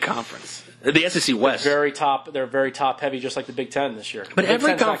great conference. The SEC West. They're very top heavy, just like the Big Ten this year. But The Big every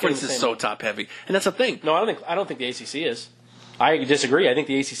Ten's not conference getting the is same so top heavy, and that's the thing. No, I don't think the ACC is. I disagree. I think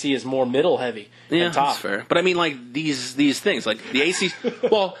the ACC is more middle heavy Yeah, than top. that's fair. But I mean, like these things, like the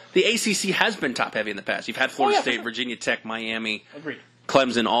ACC. Well, the ACC has been top heavy in the past. You've had Florida for State, sure. Virginia Tech, Miami, Agreed.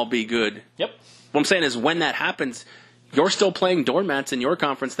 Clemson, all be good. Yep. What I'm saying is, when that happens, you're still playing doormats in your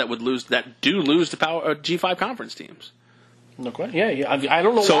conference that lose to G5 conference teams. No question. Yeah. I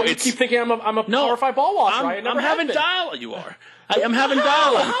don't know So why you it's- keep thinking I'm a No, Power 5 ball watcher. I'm having dialogue. You are. I'm having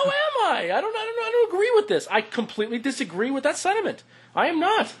How dialogue. am I? I don't agree with this. I completely disagree with that sentiment. I am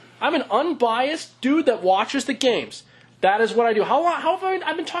not. I'm an unbiased dude that watches the games. That is what I do. How have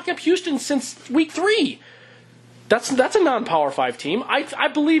I've been talking up Houston since week 3? That's a non-Power 5 team. I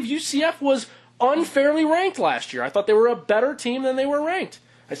believe UCF was unfairly ranked last year. I thought they were a better team than they were ranked.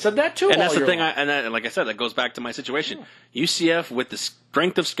 I said that too. And that's the thing. Like I said, that goes back to my situation. UCF, with the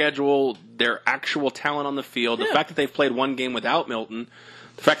strength of schedule, their actual talent on the field, the fact that they've played one game without Milton,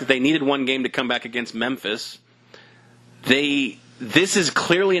 the fact that they needed one game to come back against Memphis, this is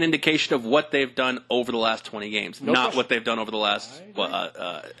clearly an indication of what they've done over the last 20 games, not what they've done over the last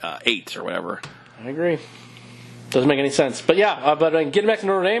 8 or whatever. I agree. Doesn't make any sense. But yeah, getting back to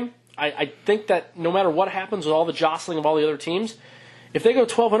Notre Dame, I think that no matter what happens with all the jostling of all the other teams, if they go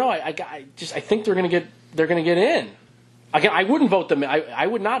 12-0, I think they're going to get in. Again, I wouldn't vote them. I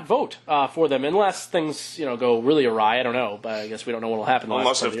would not vote for them unless things go really awry. I don't know, but I guess we don't know what will happen.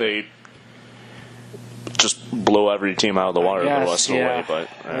 Unless if they just blow every team out of the water the rest of the way. But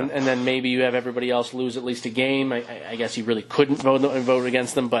and then maybe you have everybody else lose at least a game. I guess you really couldn't vote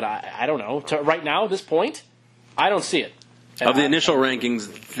against them, but I don't know. Right now, at this point, I don't see it. Of the initial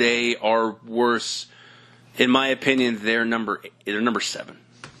rankings, they are worse In my opinion, they're number 7.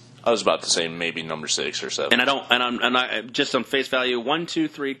 I was about to say maybe number 6 or 7. And I just on face value, 1, 2,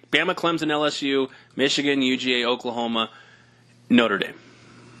 3, Bama, Clemson, LSU, Michigan, UGA, Oklahoma, Notre Dame.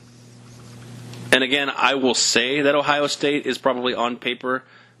 And again, I will say that Ohio State is probably on paper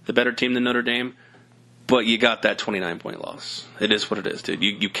the better team than Notre Dame, but you got that 29-point loss. It is what it is, dude.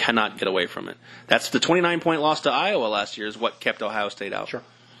 You cannot get away from it. That's the 29-point loss to Iowa last year is what kept Ohio State out. Sure.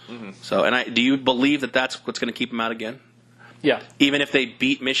 Mm-hmm. So, do you believe that that's what's going to keep them out again? Yeah. Even if they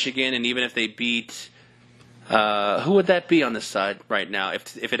beat Michigan, and even if they beat, who would that be on this side right now?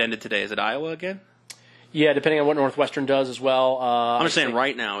 If it ended today, is it Iowa again? Yeah, depending on what Northwestern does as well. I'm just saying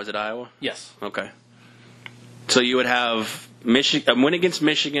right now, is it Iowa? Yes. Okay. So you would have a win against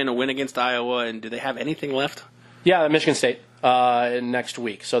Michigan, a win against Iowa, and do they have anything left? Yeah, Michigan State next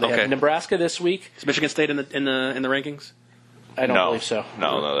week. So they have Nebraska this week. Is Michigan State in the rankings? I don't believe so.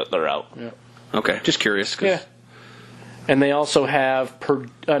 No, they're out. Yeah. Okay, just curious. Yeah. And they also have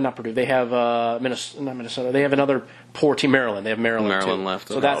not Purdue. They have not Minnesota. They have another poor team, Maryland. They have Maryland too. left.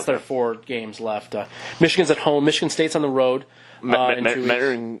 So that's their 4 games left. Michigan's at home. Michigan State's on the road.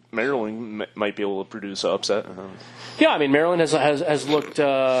 Maryland might be able to produce an upset. Yeah, I mean Maryland has looked.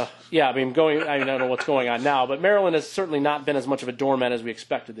 I don't know what's going on now, but Maryland has certainly not been as much of a doormat as we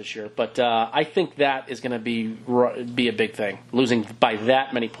expected this year. But I think that is going to be a big thing. Losing by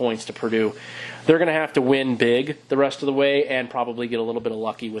that many points to Purdue, they're going to have to win big the rest of the way, and probably get a little bit of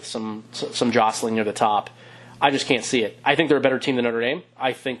lucky with some jostling near the top. I just can't see it. I think they're a better team than Notre Dame.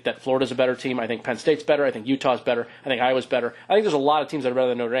 I think that Florida's a better team. I think Penn State's better. I think Utah's better. I think Iowa's better. I think there's a lot of teams that are better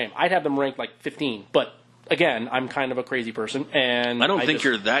than Notre Dame. I'd have them ranked like 15, but again, I'm kind of a crazy person, and I don't think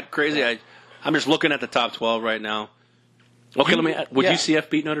you're that crazy. I'm just looking at the top 12 right now. Okay, would UCF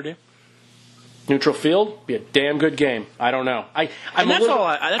beat Notre Dame? Neutral field, be a damn good game. I don't know. I'm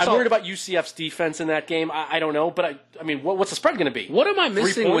worried about UCF's defense in that game. I don't know, but I mean, what's the spread going to be? What am I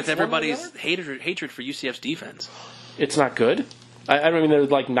missing with everybody's hatred for UCF's defense? It's not good. I mean, they're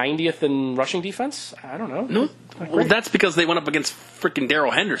like 90th in rushing defense. I don't know. No, well, that's because they went up against freaking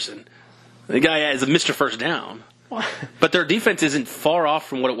Darrell Henderson. The guy is a Mr. First Down. What? But their defense isn't far off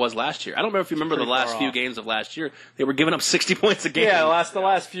from what it was last year. I don't know if you remember the last few games of last year. They were giving up 60 points a game. Yeah, the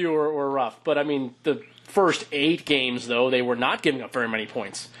last few were rough. But, I mean, the first 8 games, though, they were not giving up very many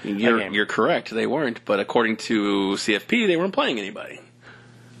points. You're correct. They weren't. But according to CFP, they weren't playing anybody.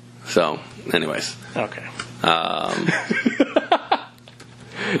 So, anyways. Okay.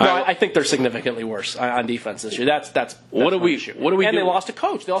 I think they're significantly worse on defense this year. That's what do we issue. What do we and do? They lost a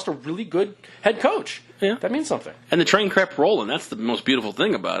coach. They lost a really good head coach. Yeah, that means something. And the train kept rolling. That's the most beautiful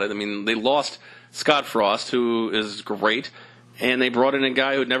thing about it. I mean, they lost Scott Frost, who is great, and they brought in a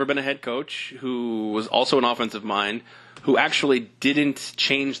guy who had never been a head coach, who was also an offensive mind, who actually didn't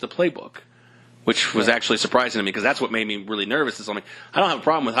change the playbook, which was actually surprising to me because that's what made me really nervous. Is I don't have a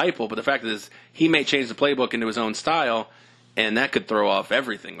problem with Heupel, but the fact is he may change the playbook into his own style. And that could throw off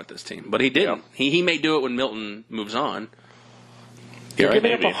everything with this team. But he didn't. Yeah. He may do it when Milton moves on. They're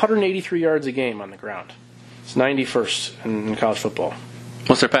giving up 183 yards a game on the ground. It's 91st in college football.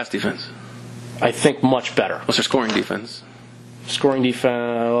 What's their pass defense? I think much better. What's their scoring defense? Scoring defense.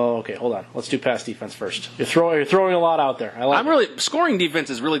 Oh, okay, hold on. Let's do pass defense first. You're throwing a lot out there. Scoring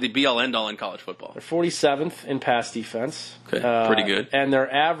defense is really the be-all, end-all in college football. They're 47th in pass defense. Okay, pretty good. And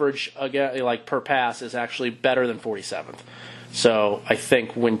their average, again, like per pass, is actually better than 47th. So I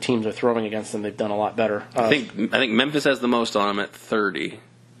think when teams are throwing against them, they've done a lot better. I think Memphis has the most on them at 30.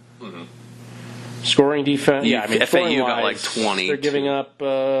 Mm-hmm. Scoring defense, yeah. I mean, FAU got like 20. They're giving up.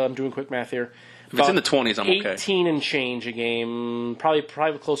 I'm doing quick math here. If it's in the 20s, I'm okay. 18 and change a game, probably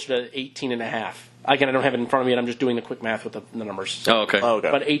closer to 18 and a half. Again, I don't have it in front of me, and I'm just doing the quick math with the numbers. So, okay.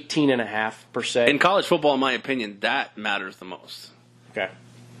 But 18 and a half per se. In college football, in my opinion, that matters the most. Okay.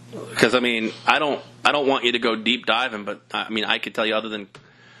 Because I mean, I don't want you to go deep diving, but I mean, I could tell you other than.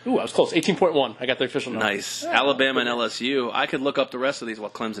 Ooh, I was close. 18.1. I got the official number. Nice. Yeah. Alabama and LSU. I could look up the rest of these. Well,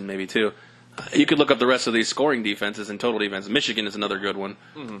 Clemson maybe too. You could look up the rest of these scoring defenses and total defense. Michigan is another good one.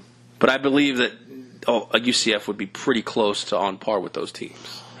 Mm-hmm. But I believe that a UCF would be pretty close to on par with those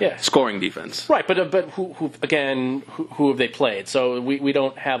teams. Yeah. Scoring defense. Right, but who have they played? So we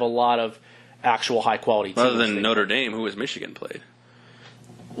don't have a lot of actual high quality teams. Other than Notre Dame, who has Michigan played?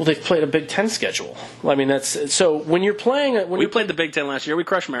 Well, they've played a Big Ten schedule. I mean, that's so when you're playing. We played the Big Ten last year. We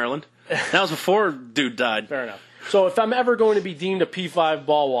crushed Maryland. That was before dude died. Fair enough. So if I'm ever going to be deemed a P5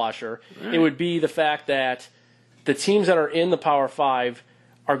 ball washer, it would be the fact that the teams that are in the Power 5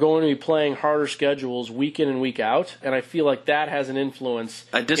 are going to be playing harder schedules week in and week out, and I feel like that has an influence.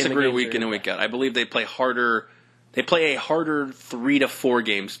 I disagree week in and week out. I believe they play harder. They play a harder 3 to 4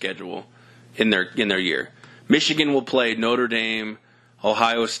 game schedule in their year. Michigan will play Notre Dame,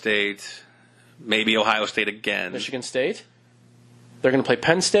 Ohio State, maybe Ohio State again. Michigan State. They're going to play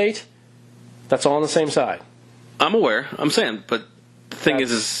Penn State. That's all on the same side. I'm aware. I'm saying, but the thing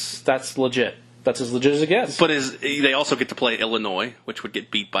is that's legit. That's as legit as it gets. But they also get to play Illinois, which would get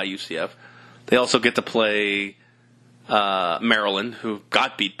beat by UCF. They also get to play Maryland, who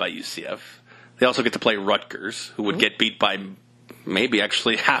got beat by UCF. They also get to play Rutgers, who would get beat by maybe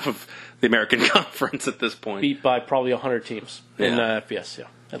actually half of the American Conference at this point. Beat by probably 100 teams in FBS,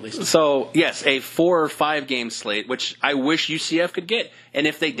 at least. So, yes, a 4 or 5 game slate, which I wish UCF could get. And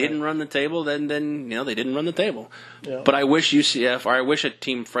if they didn't run the table, then they didn't run the table. Yeah. But I wish UCF, or I wish a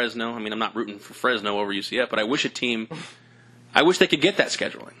team Fresno, I mean, I'm not rooting for Fresno over UCF, but I wish they could get that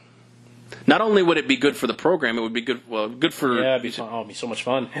scheduling. Not only would it be good for the program, it would be good for... Yeah, it'd be fun. Oh, it'd be so much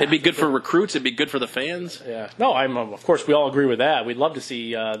fun. It'd be good for recruits. It'd be good for the fans. Yeah. No, of course, we all agree with that. We'd love to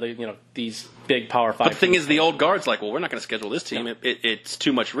see these big Power 5 But the thing is, the old guard's like, well, we're not going to schedule this team. No. It's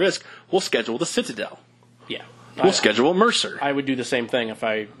too much risk. We'll schedule the Citadel. Yeah. We'll schedule Mercer. I would do the same thing if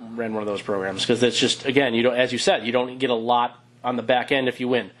I ran one of those programs because it's just, again, you don't, as you said, you don't get a lot on the back end if you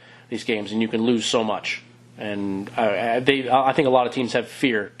win these games, and you can lose so much. And I think a lot of teams have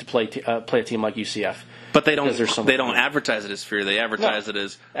fear to play a team like UCF. But they don't advertise it as fear. They advertise it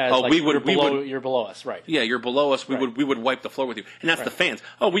as you're below us, right? Yeah, you're below us. We would wipe the floor with you, and that's the fans.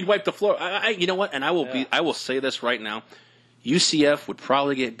 Oh, we'd wipe the floor. You know what? And I will say this right now: UCF would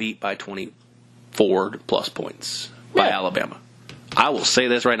probably get beat by 24 plus points by Alabama. I will say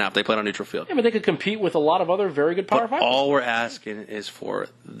this right now: if they played on neutral field, but they could compete with a lot of other very good Power 5. All we're asking is for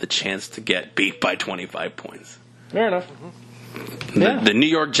the chance to get beat by 25 points. Fair enough. Mm-hmm. The New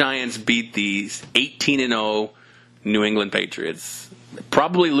York Giants beat the 18-0 New England Patriots. They'd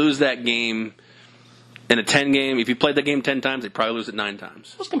probably lose that game in a 10 game. If you played that game 10 times, they'd probably lose it 9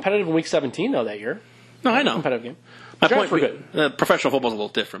 times. It was competitive in Week 17 though that year. No, I know. Competitive game. My point were good. Professional football's a little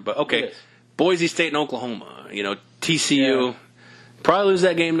different, but okay. Boise State and Oklahoma. TCU. Yeah. Probably lose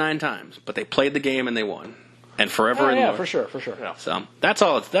that game 9 times, but they played the game and they won, and forever. For sure. Yeah. So that's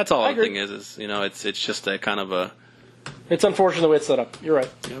all. That's all. The thing is it's just a kind of a. It's unfortunate the way it's set up. You're right.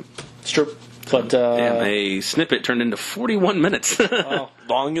 Yep. It's true. But a snippet turned into 41 minutes.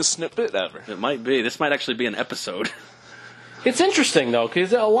 Longest snippet ever. It might be. This might actually be an episode. It's interesting though,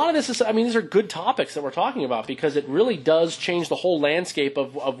 because a lot of this is. I mean, these are good topics that we're talking about because it really does change the whole landscape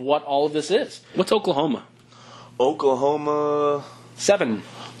of what all of this is. What's Oklahoma? Oklahoma. 7.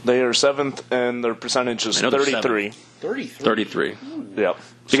 They are 7th, and their percentage is 33. 33. Yep.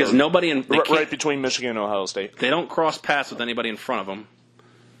 Because nobody right between Michigan and Ohio State. They don't cross paths with anybody in front of them.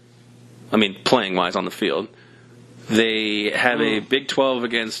 I mean, playing wise on the field. They have a Big 12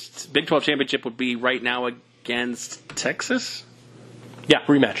 championship would be right now against Texas. Yeah,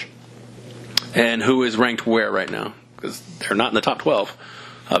 rematch. And who is ranked where right now? Because they're not in the top 12.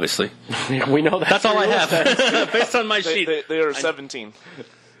 Obviously. We know that. That's all I have. Based on my sheet. They are 17.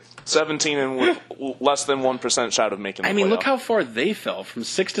 17 and with less than 1% shot of making the playoff. Look how far they fell. From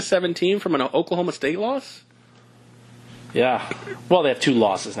 6 to 17 from an Oklahoma State loss? Yeah. Well, they have 2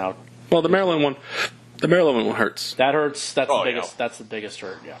 losses now. Well, the Maryland one hurts. That hurts. That's the biggest. Yeah. That's the biggest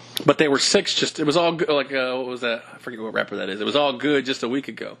hurt, yeah. But they were 6 it was all good. Like, what was that? I forget what rapper that is. It was all good just a week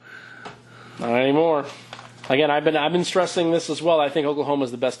ago. Not anymore. Again, I've been stressing this as well. I think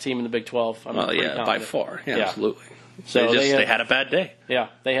Oklahoma's the best team in the Big 12. By far. Yeah, absolutely. So they had a bad day. Yeah,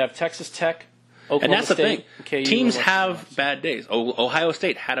 they have Texas Tech, Oklahoma and that's State, the thing. KU, teams have bad days. Ohio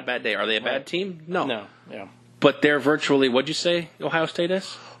State had a bad day. Are they a bad team? No. Yeah. But they're virtually, what'd you say Ohio State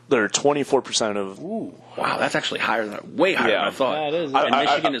is? They're 24% of... Ooh. Wow, that's actually way higher than I thought. Yeah, it is. And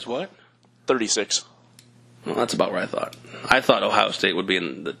Michigan is what? 36. Well, that's about where I thought. I thought Ohio State would be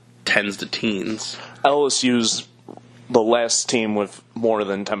in the 10s to teens. LSU's the last team with more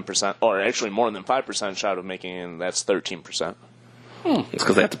than 10%, or actually more than 5% shot of making it, and that's 13%. It's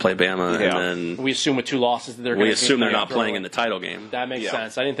because they have to play Bama, and then we assume with 2 losses that they're not playing in the title game. That makes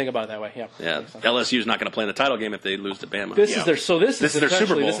sense. I didn't think about it that way. Yeah. LSU's not going to play in the title game if they lose to Bama. This is their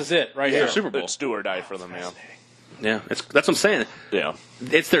Super Bowl. This is it right here. Their Super Bowl. It's do or die for them. Yeah, that's what I'm saying. Yeah,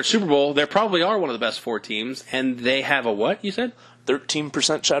 it's their Super Bowl. They probably are one of the best 4 teams, and they have a what you said?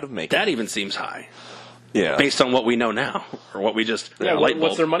 13% shot of making. That even seems high. Yeah, based on what we know now, or what we just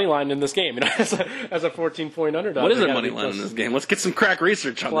what's their money line in this game? As a 14-point underdog. What is their money line in this game? Let's get some crack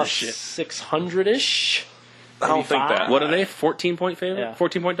research on this shit. 600-ish. I don't think that. What are they? 14-point favorite? Yeah.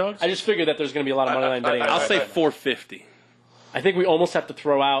 14-point dogs? I just figured that there's going to be a lot of money line betting. I'll say 450. I think we almost have to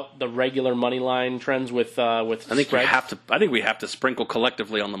throw out the regular money line trends with spreads. I think we have to sprinkle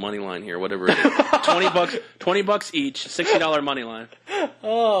collectively on the money line here, whatever it is. $20 each, $60 money line.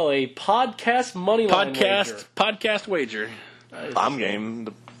 Oh, a podcast money line wager. Podcast wager. I'm game.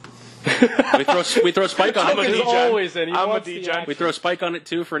 We throw Spike on Spike it. is always in. He I'm a wants the DJ. action. We throw Spike on it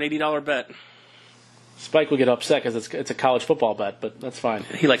too for an $80 bet. Spike will get upset because it's a college football bet, but that's fine.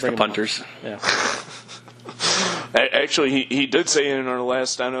 He likes Bring the him on. punters. Yeah. Actually, he did say in our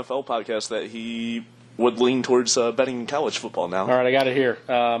last NFL podcast that he would lean towards betting college football now. All right, I got it here.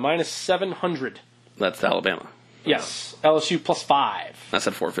 Minus 700. That's Alabama. Yes. LSU plus 5. That's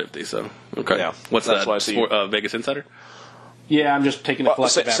at 450. So okay. Yeah, What's that's that? why I see- Vegas Insider. Yeah, I'm just taking the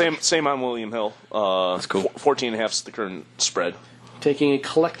collective average. Same on William Hill. That's cool. 14.5 is the current spread. Taking a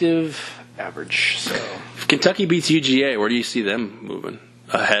collective average. So If Kentucky beats UGA, where do you see them moving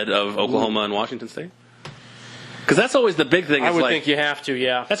ahead of Oklahoma and Washington State? Because that's always the big thing. I Is would like, think you have to,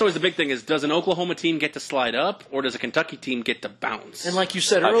 yeah. that's always the big thing. Is does an Oklahoma team get to slide up, or does a Kentucky team get to bounce? And like you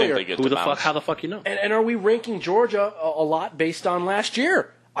said I think earlier, they get Who to the bounce. fuck? How the fuck you know? and are we ranking Georgia a lot based on last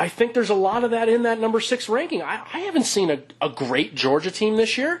year? I think there's a lot of that in that number 6 ranking. I haven't seen a great Georgia team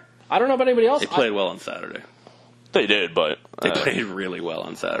this year. I don't know about anybody else. They played well on Saturday. They did, but They played really well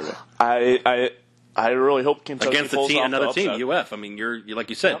on Saturday I really hope Kentucky against pulls off another the team, upset. UF. I mean, you're like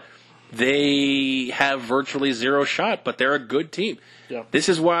you said, they have virtually zero shot, but they're a good team. Yep. This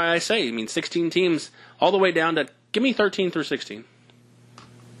is why I say, 16 teams all the way down to give me 13 through 16.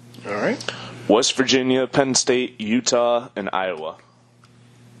 All right. West Virginia, Penn State, Utah, and Iowa.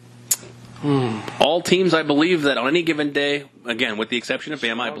 All teams, I believe, that on any given day, again, with the exception of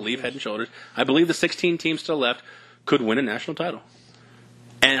Bama, I believe head and shoulders, I believe the 16 teams still left could win a national title.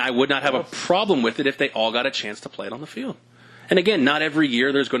 And I would not have a problem with it if they all got a chance to play it on the field. And again, not every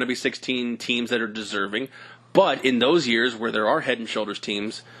year there's going to be 16 teams that are deserving, but in those years where there are head and shoulders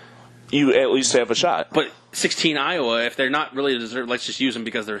teams, You at least have a shot. but 16 Iowa, if they're not really deserving, let's just use them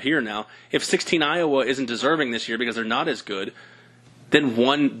because they're here now. If 16 Iowa isn't deserving this year because they're not as good, then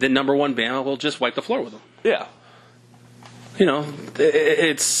number 1 Bama will just wipe the floor with them. Yeah. You know,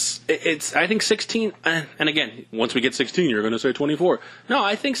 it's. I think 16, and again, once we get 16, you're going to say 24. No,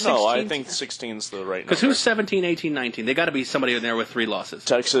 I think 16. No, I think 16's the right number. Because who's 17, 18, 19? They got to be somebody in there with 3 losses.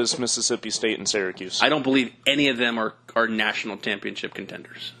 Texas, Mississippi State, and Syracuse. I don't believe any of them are national championship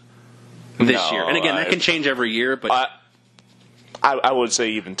contenders this No, year. And again, that can change every year, but I would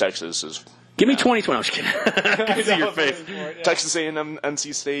say even Texas is. give me 2020. I'm just kidding. I can see your face. Texas A&M,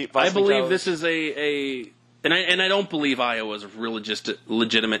 NC State. I Boston believe College. this is and I don't believe Iowa's a real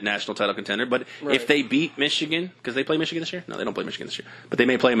legitimate national title contender. But if they beat Michigan, because they play Michigan this year, no, they don't play Michigan this year, but they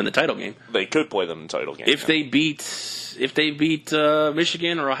may play them in the title game. They could play them in the title game. If they beat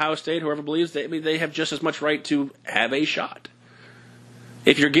Michigan or Ohio State, whoever believes they have just as much right to have a shot.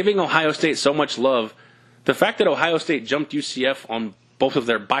 If you're giving Ohio State so much love, the fact that Ohio State jumped UCF on both of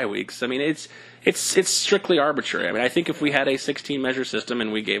their bye weeks, I mean, it's strictly arbitrary. I mean, I think if we had a 16 measure system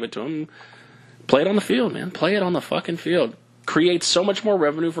and we gave it to them, play it on the field, man. Play it on the fucking field. Creates so much more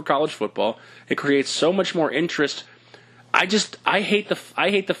revenue for college football. It creates so much more interest. I hate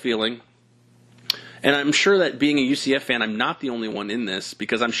the feeling, and I'm sure that being a UCF fan, I'm not the only one in this,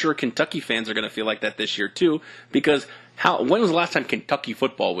 because I'm sure Kentucky fans are going to feel like that this year too. Because when was the last time Kentucky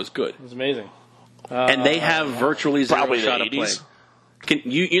football was good? It was amazing. And they have virtually zero probably the shot of 80s. playing.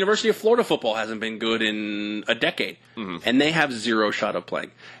 University of Florida football hasn't been good in a decade, and they have zero shot of playing.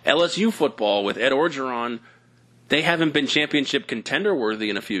 LSU football with Ed Orgeron, they haven't been championship contender worthy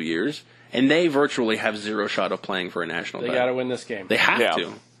in a few years, and they virtually have zero shot of playing for a national They title. got to win this game. They have Yeah.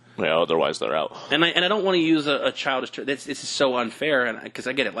 to. Yeah, otherwise they're out. And I don't want to use a childish term. This is so unfair, and because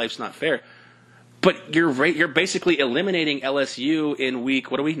I get it, life's not fair. But you're basically eliminating LSU in week,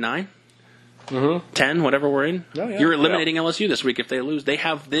 what are we, 9? 10, whatever we're in. Oh, yeah. You're eliminating LSU this week if they lose. They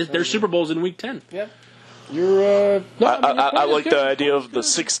have their Super Bowls in week 10. Yeah. You're. No, I like the idea of the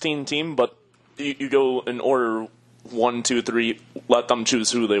 16 team, but you go in order 1, 2, 3. Let them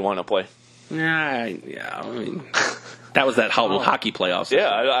choose who they want to play. Yeah. I mean, that was that hockey playoffs. Yeah,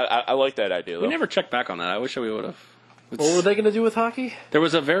 I like that idea. Though. We never checked back on that. I wish we would have. What were they going to do with hockey? There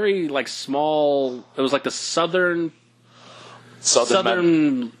was a very small. It was like the Southern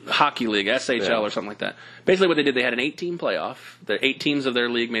Southern Hockey League, SHL Yeah. or something like that. Basically, what they did, they had an 8-team playoff. The 8 teams of their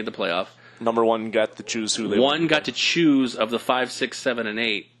league made the playoff. number 1 got to choose who they One want got to choose of the 5, 6, 7, and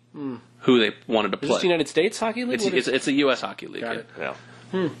 8 who they wanted to Is this play. United States Hockey League? It's a U.S. Hockey League. Got Yeah. it.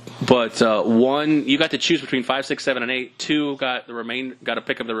 Yeah. But one, you got to choose between 5, 6, 7, and 8. 2 got a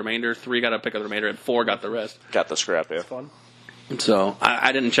pick of the remainder. 3 got a pick of the remainder, and 4 got the rest. Got the scrap, yeah. Fun. So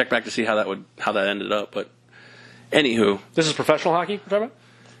I didn't check back to see how that ended up, but anywho, This is professional hockey we're talking about?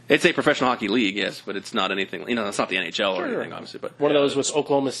 It's a professional hockey league, yes, but it's not anything. It's not the NHL or anything, obviously. But one of those with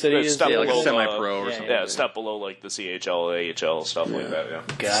Oklahoma City is step like a below, semi-pro or something. Yeah, step below like the CHL, AHL, stuff like that. Yeah.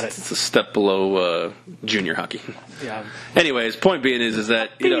 Got it. It's a step below junior hockey. Yeah. Anyways, point being is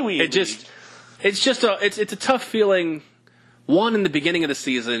that it's a tough feeling. One, in the beginning of the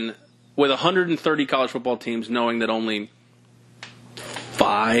season, with 130 college football teams, knowing that only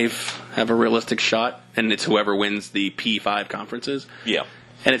 5 have a realistic shot, and it's whoever wins the P5 conferences. Yeah.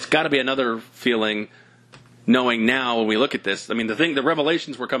 And it's got to be another feeling, knowing now when we look at this. I mean, the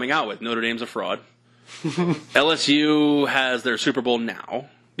revelations we're coming out with: Notre Dame's a fraud. LSU has their Super Bowl now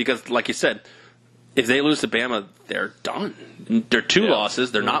because, like you said, if they lose to Bama, they're done. They're 2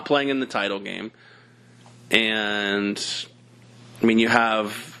 losses. They're not playing in the title game. And I mean, you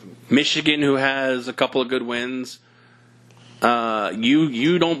have Michigan, who has a couple of good wins.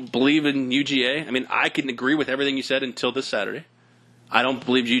 You don't believe in UGA. I mean, I can agree with everything you said until this Saturday. I don't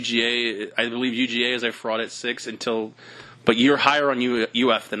believe UGA. I believe UGA is a fraud at 6 but you're higher on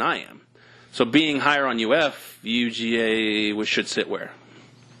UF than I am. So being higher on UGA should sit where?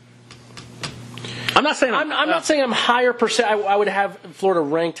 I'm not saying I'm not saying I'm higher per se. I would have Florida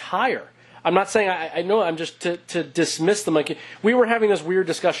ranked higher. I'm not saying I know. I'm just to dismiss them. Like, we were having this weird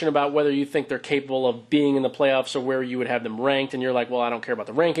discussion about whether you think they're capable of being in the playoffs or where you would have them ranked, and you're like, well, I don't care about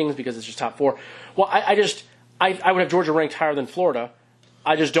the rankings because it's just top 4. Well, I would have Georgia ranked higher than Florida.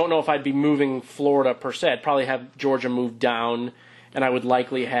 I just don't know if I'd be moving Florida per se. I'd probably have Georgia move down, and I would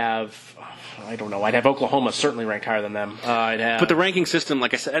likely have, I don't know, I'd have Oklahoma certainly ranked higher than them. But the ranking system,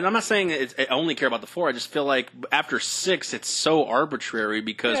 like I said, and I'm not saying I only care about the 4. I just feel like after 6, it's so arbitrary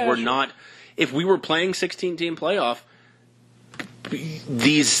because not. If we were playing 16-team playoff,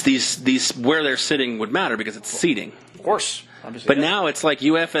 these where they're sitting would matter because it's seeding. Of course. Obviously, but now it's like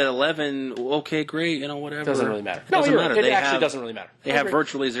UF at 11. Okay, great, whatever. Doesn't really matter. Doesn't matter. It actually doesn't really matter. They have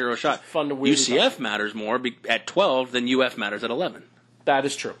virtually 0 shot. Fun to weirdly UCF matters more at 12 than UF matters at 11. That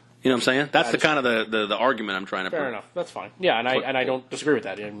is true. You know what I'm saying? That's the kind of the argument I'm trying to. Fair enough. That's fine. Yeah, and I don't disagree with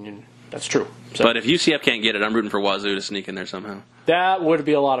that. I mean, that's true. So, but if UCF can't get it, I'm rooting for Wazoo to sneak in there somehow. That would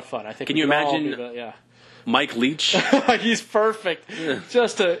be a lot of fun. I think. Can you imagine? Mike Leach. He's perfect.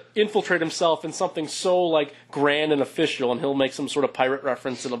 Just to infiltrate himself in something so like grand and official, and he'll make some sort of pirate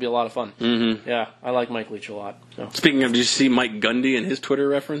reference. It'll be a lot of fun. Mm-hmm. Yeah, I like Mike Leach a lot. So. Speaking of, did you see Mike Gundy and his Twitter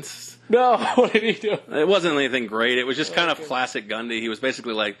reference? No, what did he do? It wasn't anything great. It was just kind of classic Gundy. He was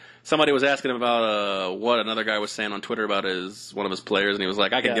basically like, somebody was asking him about what another guy was saying on Twitter about one of his players, and he was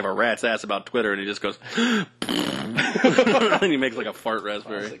like, I could give a rat's ass about Twitter, and he just goes, and he makes like a fart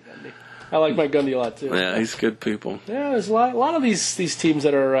raspberry. I like Mike Gundy a lot too. Yeah, he's good people. Yeah, there's a lot of these teams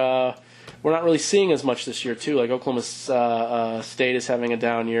that are we're not really seeing as much this year too. Like Oklahoma State is having a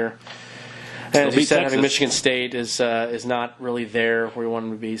down year. And as you said, having Michigan State is not really there where we want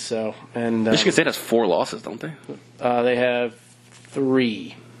them to be. So, and Michigan State has 4 losses, don't they? They have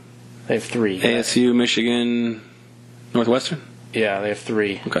 3. They have 3. ASU, Michigan, Northwestern. Yeah, they have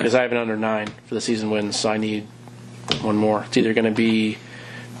 3. Okay. Because I have an under 9 for the season wins, so I need one more. It's either going to be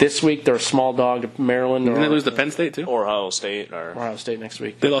this week. They're a small dog to Maryland. Didn't they lose to Penn State too? Or Ohio State. Or Ohio State next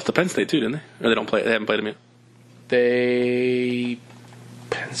week. They lost to Penn State too, didn't they? Or they don't play. They haven't played them yet.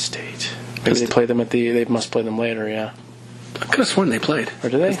 Penn State. Maybe they play them They must play them later. Yeah. I could have sworn they played. Or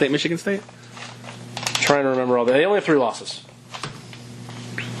did they? Penn State, Michigan State. Trying to remember all that. They only have 3 losses.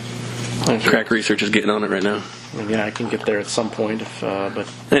 Crack Research is getting on it right now. I mean, yeah, I can get there at some point. But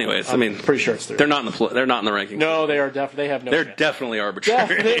anyways, I'm pretty sure it's 3. They're not in the rankings. No, they are definitely. They have no. They're chance. Definitely arbitrary.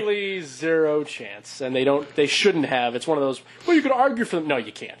 Definitely 0 chance, and they don't. They shouldn't have. It's one of those. Well, you could argue for them. No,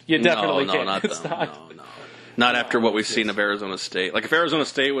 you can't. You definitely can't. Not after what we've seen of Arizona State. Like if Arizona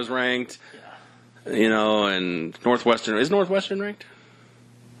State was ranked, and Northwestern is Northwestern ranked?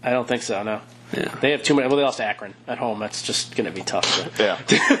 I don't think so. No. Yeah. They have too many. Well, they lost to Akron at home. That's just going to be tough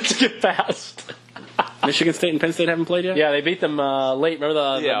to get past. Michigan State and Penn State haven't played yet? Yeah, they beat them late.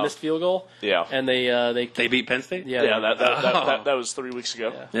 Remember the missed field goal? Yeah. And they beat Penn State? Yeah, that was 3 weeks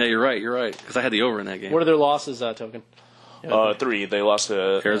ago. Yeah, you're right. Because I had the over in that game. What are their losses, Token? 3. They lost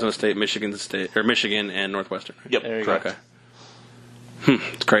to Arizona State, Michigan, and Northwestern. Yep. There you go. Okay.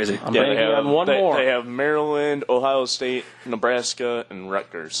 It's crazy. I'm banking on one more. They have Maryland, Ohio State, Nebraska, and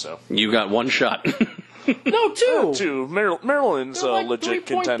Rutgers. So you got one shot. No, 2. 2. Maryland's a legit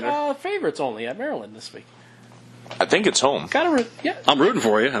contender. Favorites only at Maryland this week. I think it's home. I'm rooting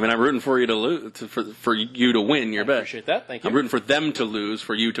for you. I mean, I'm rooting for you to lose, for you to win your bet. I appreciate that. Thank you. I'm rooting for them to lose,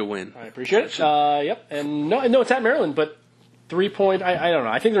 for you to win. I appreciate it. Yep. And no, it's at Maryland, but 3 point. I don't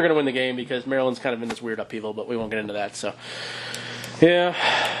know. I think they're going to win the game because Maryland's kind of in this weird upheaval, but we won't get into that. So, yeah.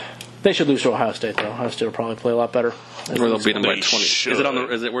 They should lose to Ohio State, though. Ohio State will probably play a lot better. Or they'll beat them by 20. should. Is it on the?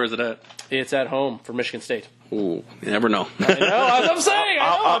 Is it? Where is it at? It's at home for Michigan State. Ooh, you never know. I know, that's what I'm saying.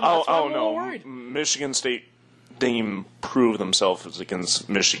 I know. Oh, I'm a little worried. Michigan State didn't even prove themselves against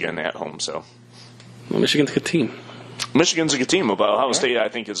Michigan at home, so. Well, Michigan's a good team. Michigan's a good team, but Ohio State, I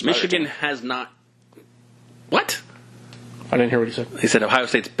think, is better. Michigan has not. What? I didn't hear what you said. He said Ohio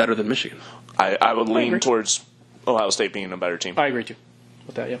State's better than Michigan. I would lean agree. towards Ohio State being a better team. I agree, too,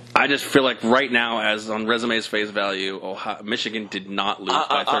 with that, yeah. I just feel like right now, as on resume's face value, Michigan did not lose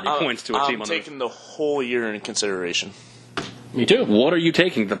by 30 points to a team I'm on taking the whole year into consideration. Me too. What are you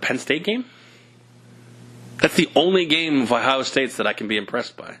taking? The Penn State game? That's the only game of Ohio State's that I can be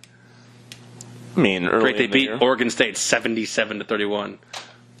impressed by. I mean, early Great, they in the beat year. Oregon State 77-31.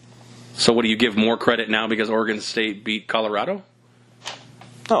 So what do you give more credit now because Oregon State beat Colorado?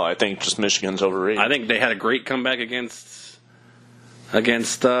 No, I think just Michigan's overrated. I think they had a great comeback against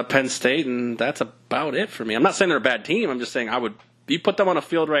Penn State, and that's about it for me. I'm not saying they're a bad team. I'm just saying you put them on a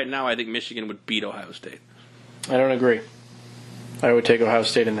field right now, I think Michigan would beat Ohio State. I don't agree. I would take Ohio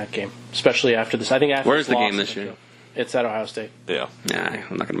State in that game, especially after this. I think after Where's this the loss, game this year? It's at Ohio State. Yeah. Nah,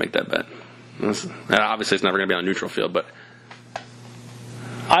 I'm not going to make that bet. Obviously, it's never going to be on a neutral field, but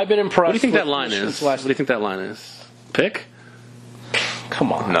I've been impressed. what do you think with that line Michigan's is? last- What do you think that line is? Pick?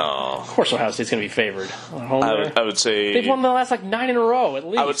 Come on. No. Of course Ohio State's going to be favored. At home there. I would say. They've won the last 9 in a row, at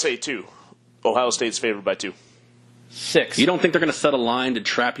least. I would say 2. Ohio State's favored by 2. 6. You don't think they're going to set a line to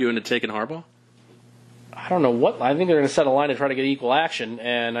trap you into taking Harbaugh? I don't know what. I think they're going to set a line to try to get equal action,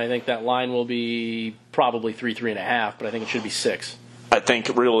 and I think that line will be probably 3.5, but I think it should be 6. I think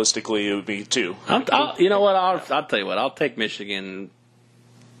realistically it would be 2. You know what? I'll tell you what. I'll take Michigan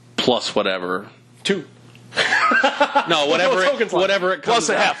plus whatever. 2. No, whatever it comes Plus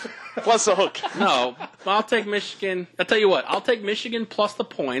a out. half. Plus a hook. No, I'll take Michigan. I'll tell you what. I'll take Michigan plus the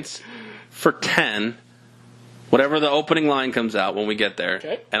points for 10. Whatever the opening line comes out when we get there.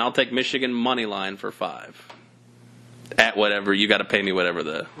 Okay. And I'll take Michigan money line for 5. At whatever. You got to pay me whatever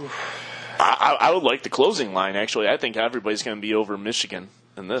the... I would like the closing line, actually. I think everybody's going to be over Michigan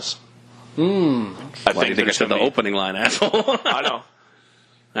in this. Why do you think I there's said the gonna be- opening line, asshole? I know.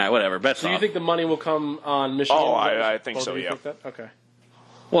 All right, whatever. Bets Do you off. think the money will come on Michigan? Oh, I think Both so, of you yeah. think that? Okay.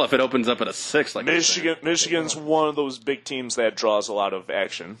 Well, if it opens up at a 6, like Michigan's one of those big teams that draws a lot of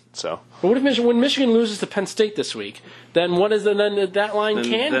action. So But what if when Michigan loses to Penn State this week? Then what is then that line Then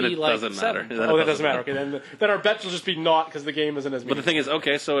can it be like doesn't 7. matter. Then Oh, it that doesn't doesn't matter. Okay, then our bets will just be not because the game isn't as. But the thing is,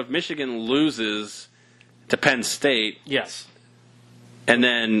 okay, so if Michigan loses to Penn State, yes, and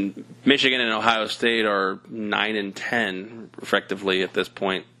then Michigan and Ohio State are 9 and 10, effectively at this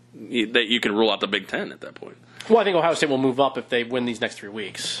point, that you can rule out the Big Ten at that point. well, I think Ohio State will move up if they win these next 3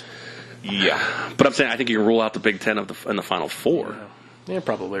 weeks. yeah, But I'm saying I think you can rule out the Big Ten in the Final Four. You're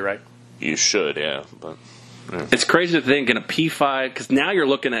probably right. you should, yeah. But It's crazy to think in a P5 because now you're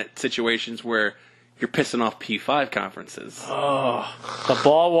looking at situations where you're pissing off P5 conferences. The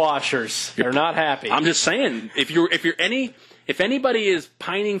ball watchers are not happy. I'm just saying, if anybody is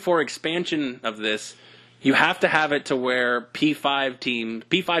pining for expansion of this, you have to have it to where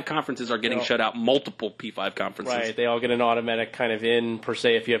P5 conferences are getting shut out, multiple P5 conferences. Right, they all get an automatic kind of in per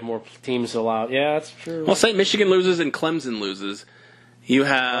se if you have more teams allowed. Yeah, that's true. Well, say Michigan loses and Clemson loses, you would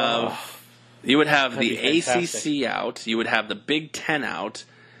have the be fantastic. ACC out, you would have the Big Ten out,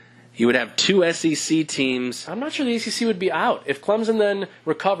 you would have 2 SEC teams. I'm not sure the ACC would be out. If Clemson then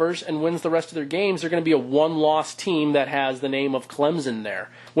recovers and wins the rest of their games, they're going to be a one-loss team that has the name of Clemson there,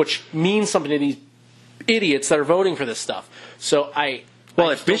 which means something to these idiots that are voting for this stuff. So if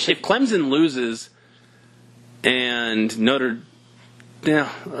Clemson loses and if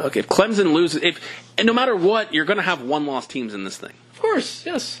Clemson loses, and no matter what, you're going to have one-loss teams in this thing. of course,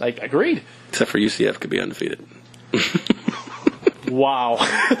 yes, I agreed. Except for UCF could be undefeated. Wow,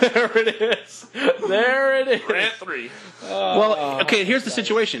 there it is. There it is. Rant 3. Well, okay, here's the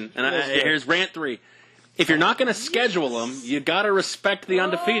situation, and here's rant 3. If you're not going to schedule them, you got to respect the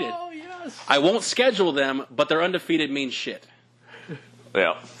undefeated. Oh yes. I won't schedule them, but their undefeated means shit.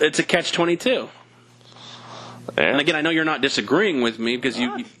 Yeah. It's a catch-22. Yeah. And again, I know you're not disagreeing with me because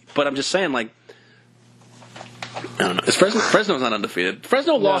but I'm just saying, like, I don't know. Fresno's not undefeated.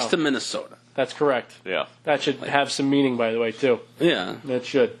 Fresno lost to Minnesota. That's correct. Yeah. That should have some meaning, by the way, too. Yeah. That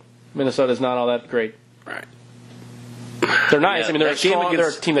should. Minnesota's not all that great. Right. They're nice. Yeah, I mean, they're that game they're a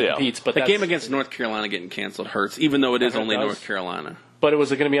against- team that yeah. competes, but The that's- game against North Carolina getting canceled hurts, even though it is It only does. North Carolina. But it was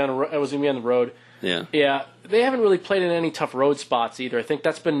going to be on the road. Yeah. Yeah, they haven't really played in any tough road spots either. I think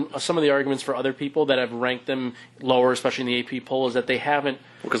that's been some of the arguments for other people that have ranked them lower, especially in the AP poll, is that they haven't.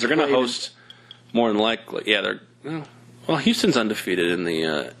 Because they're going to host more than likely. Yeah, Well, Houston's undefeated in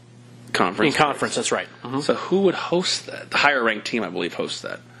the conference. In conference, that's right. So who would host that? The higher ranked team, I believe, hosts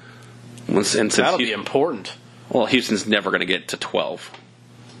that. And since That'll be important. Well, Houston's never going to get to 12.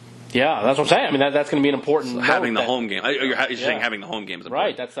 Yeah, that's what I'm saying. I mean, that's going to be an important. So having the home game. You're saying having the home game is important.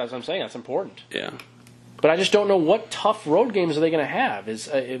 Right, that's what I'm saying. That's important. Yeah. But I just don't know what tough road games are they going to have.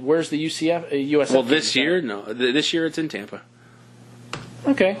 Where's the USF? Well, this year, no. This year it's in Tampa.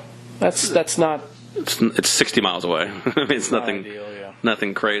 Okay, that's not. It's 60 miles away. I mean, it's nothing. Ideal, yeah.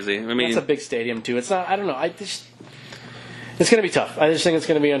 Nothing crazy. I mean, that's a big stadium too. It's not. I don't know. It's going to be tough. I just think it's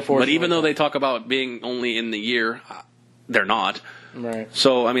going to be unfortunate. But even though they talk about being only in the year, they're not. Right.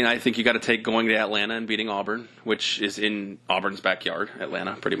 So, I mean, I think you got to take going to Atlanta and beating Auburn, which is in Auburn's backyard,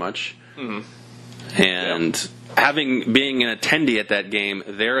 Atlanta, pretty much. Mm-hmm. And being an attendee at that game,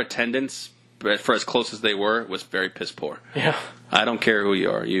 their attendance, for as close as they were, was very piss poor. Yeah. I don't care who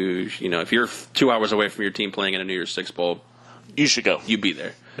you are. You know, if you're 2 hours away from your team playing in a New Year's Six bowl, you should go. You be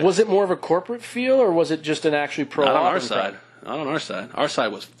there. Was it more of a corporate feel, or was it just an actually pro? Not on our side. Not on our side. Our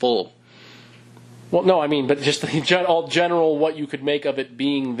side was full. Well, no, I mean, but just all general what you could make of it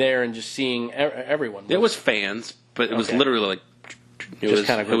being there and just seeing everyone. It was fans, but it was literally like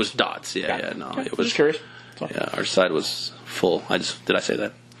it was dots. Yeah. No, okay. It was just curious. Yeah, our side was full. Did I say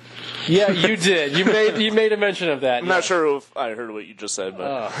that? Yeah, you did. You made a mention of that. I'm not sure if I heard what you just said,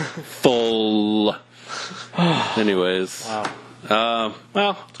 but full. Anyways, wow.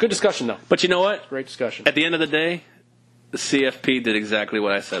 Well, it's a good discussion though. But you know what? Great discussion. At the end of the day, the CFP did exactly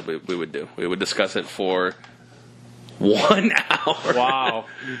what I said we would do. We would discuss it for 1 hour. Wow,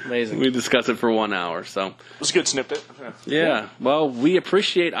 amazing. We discussed it for 1 hour. So it was a good snippet. Yeah. Well, we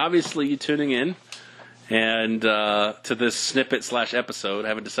appreciate obviously you tuning in. And to this snippet/episode, I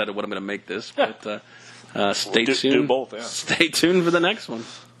haven't decided what I'm going to make this, but stay tuned. Do both, yeah. Stay tuned for the next one.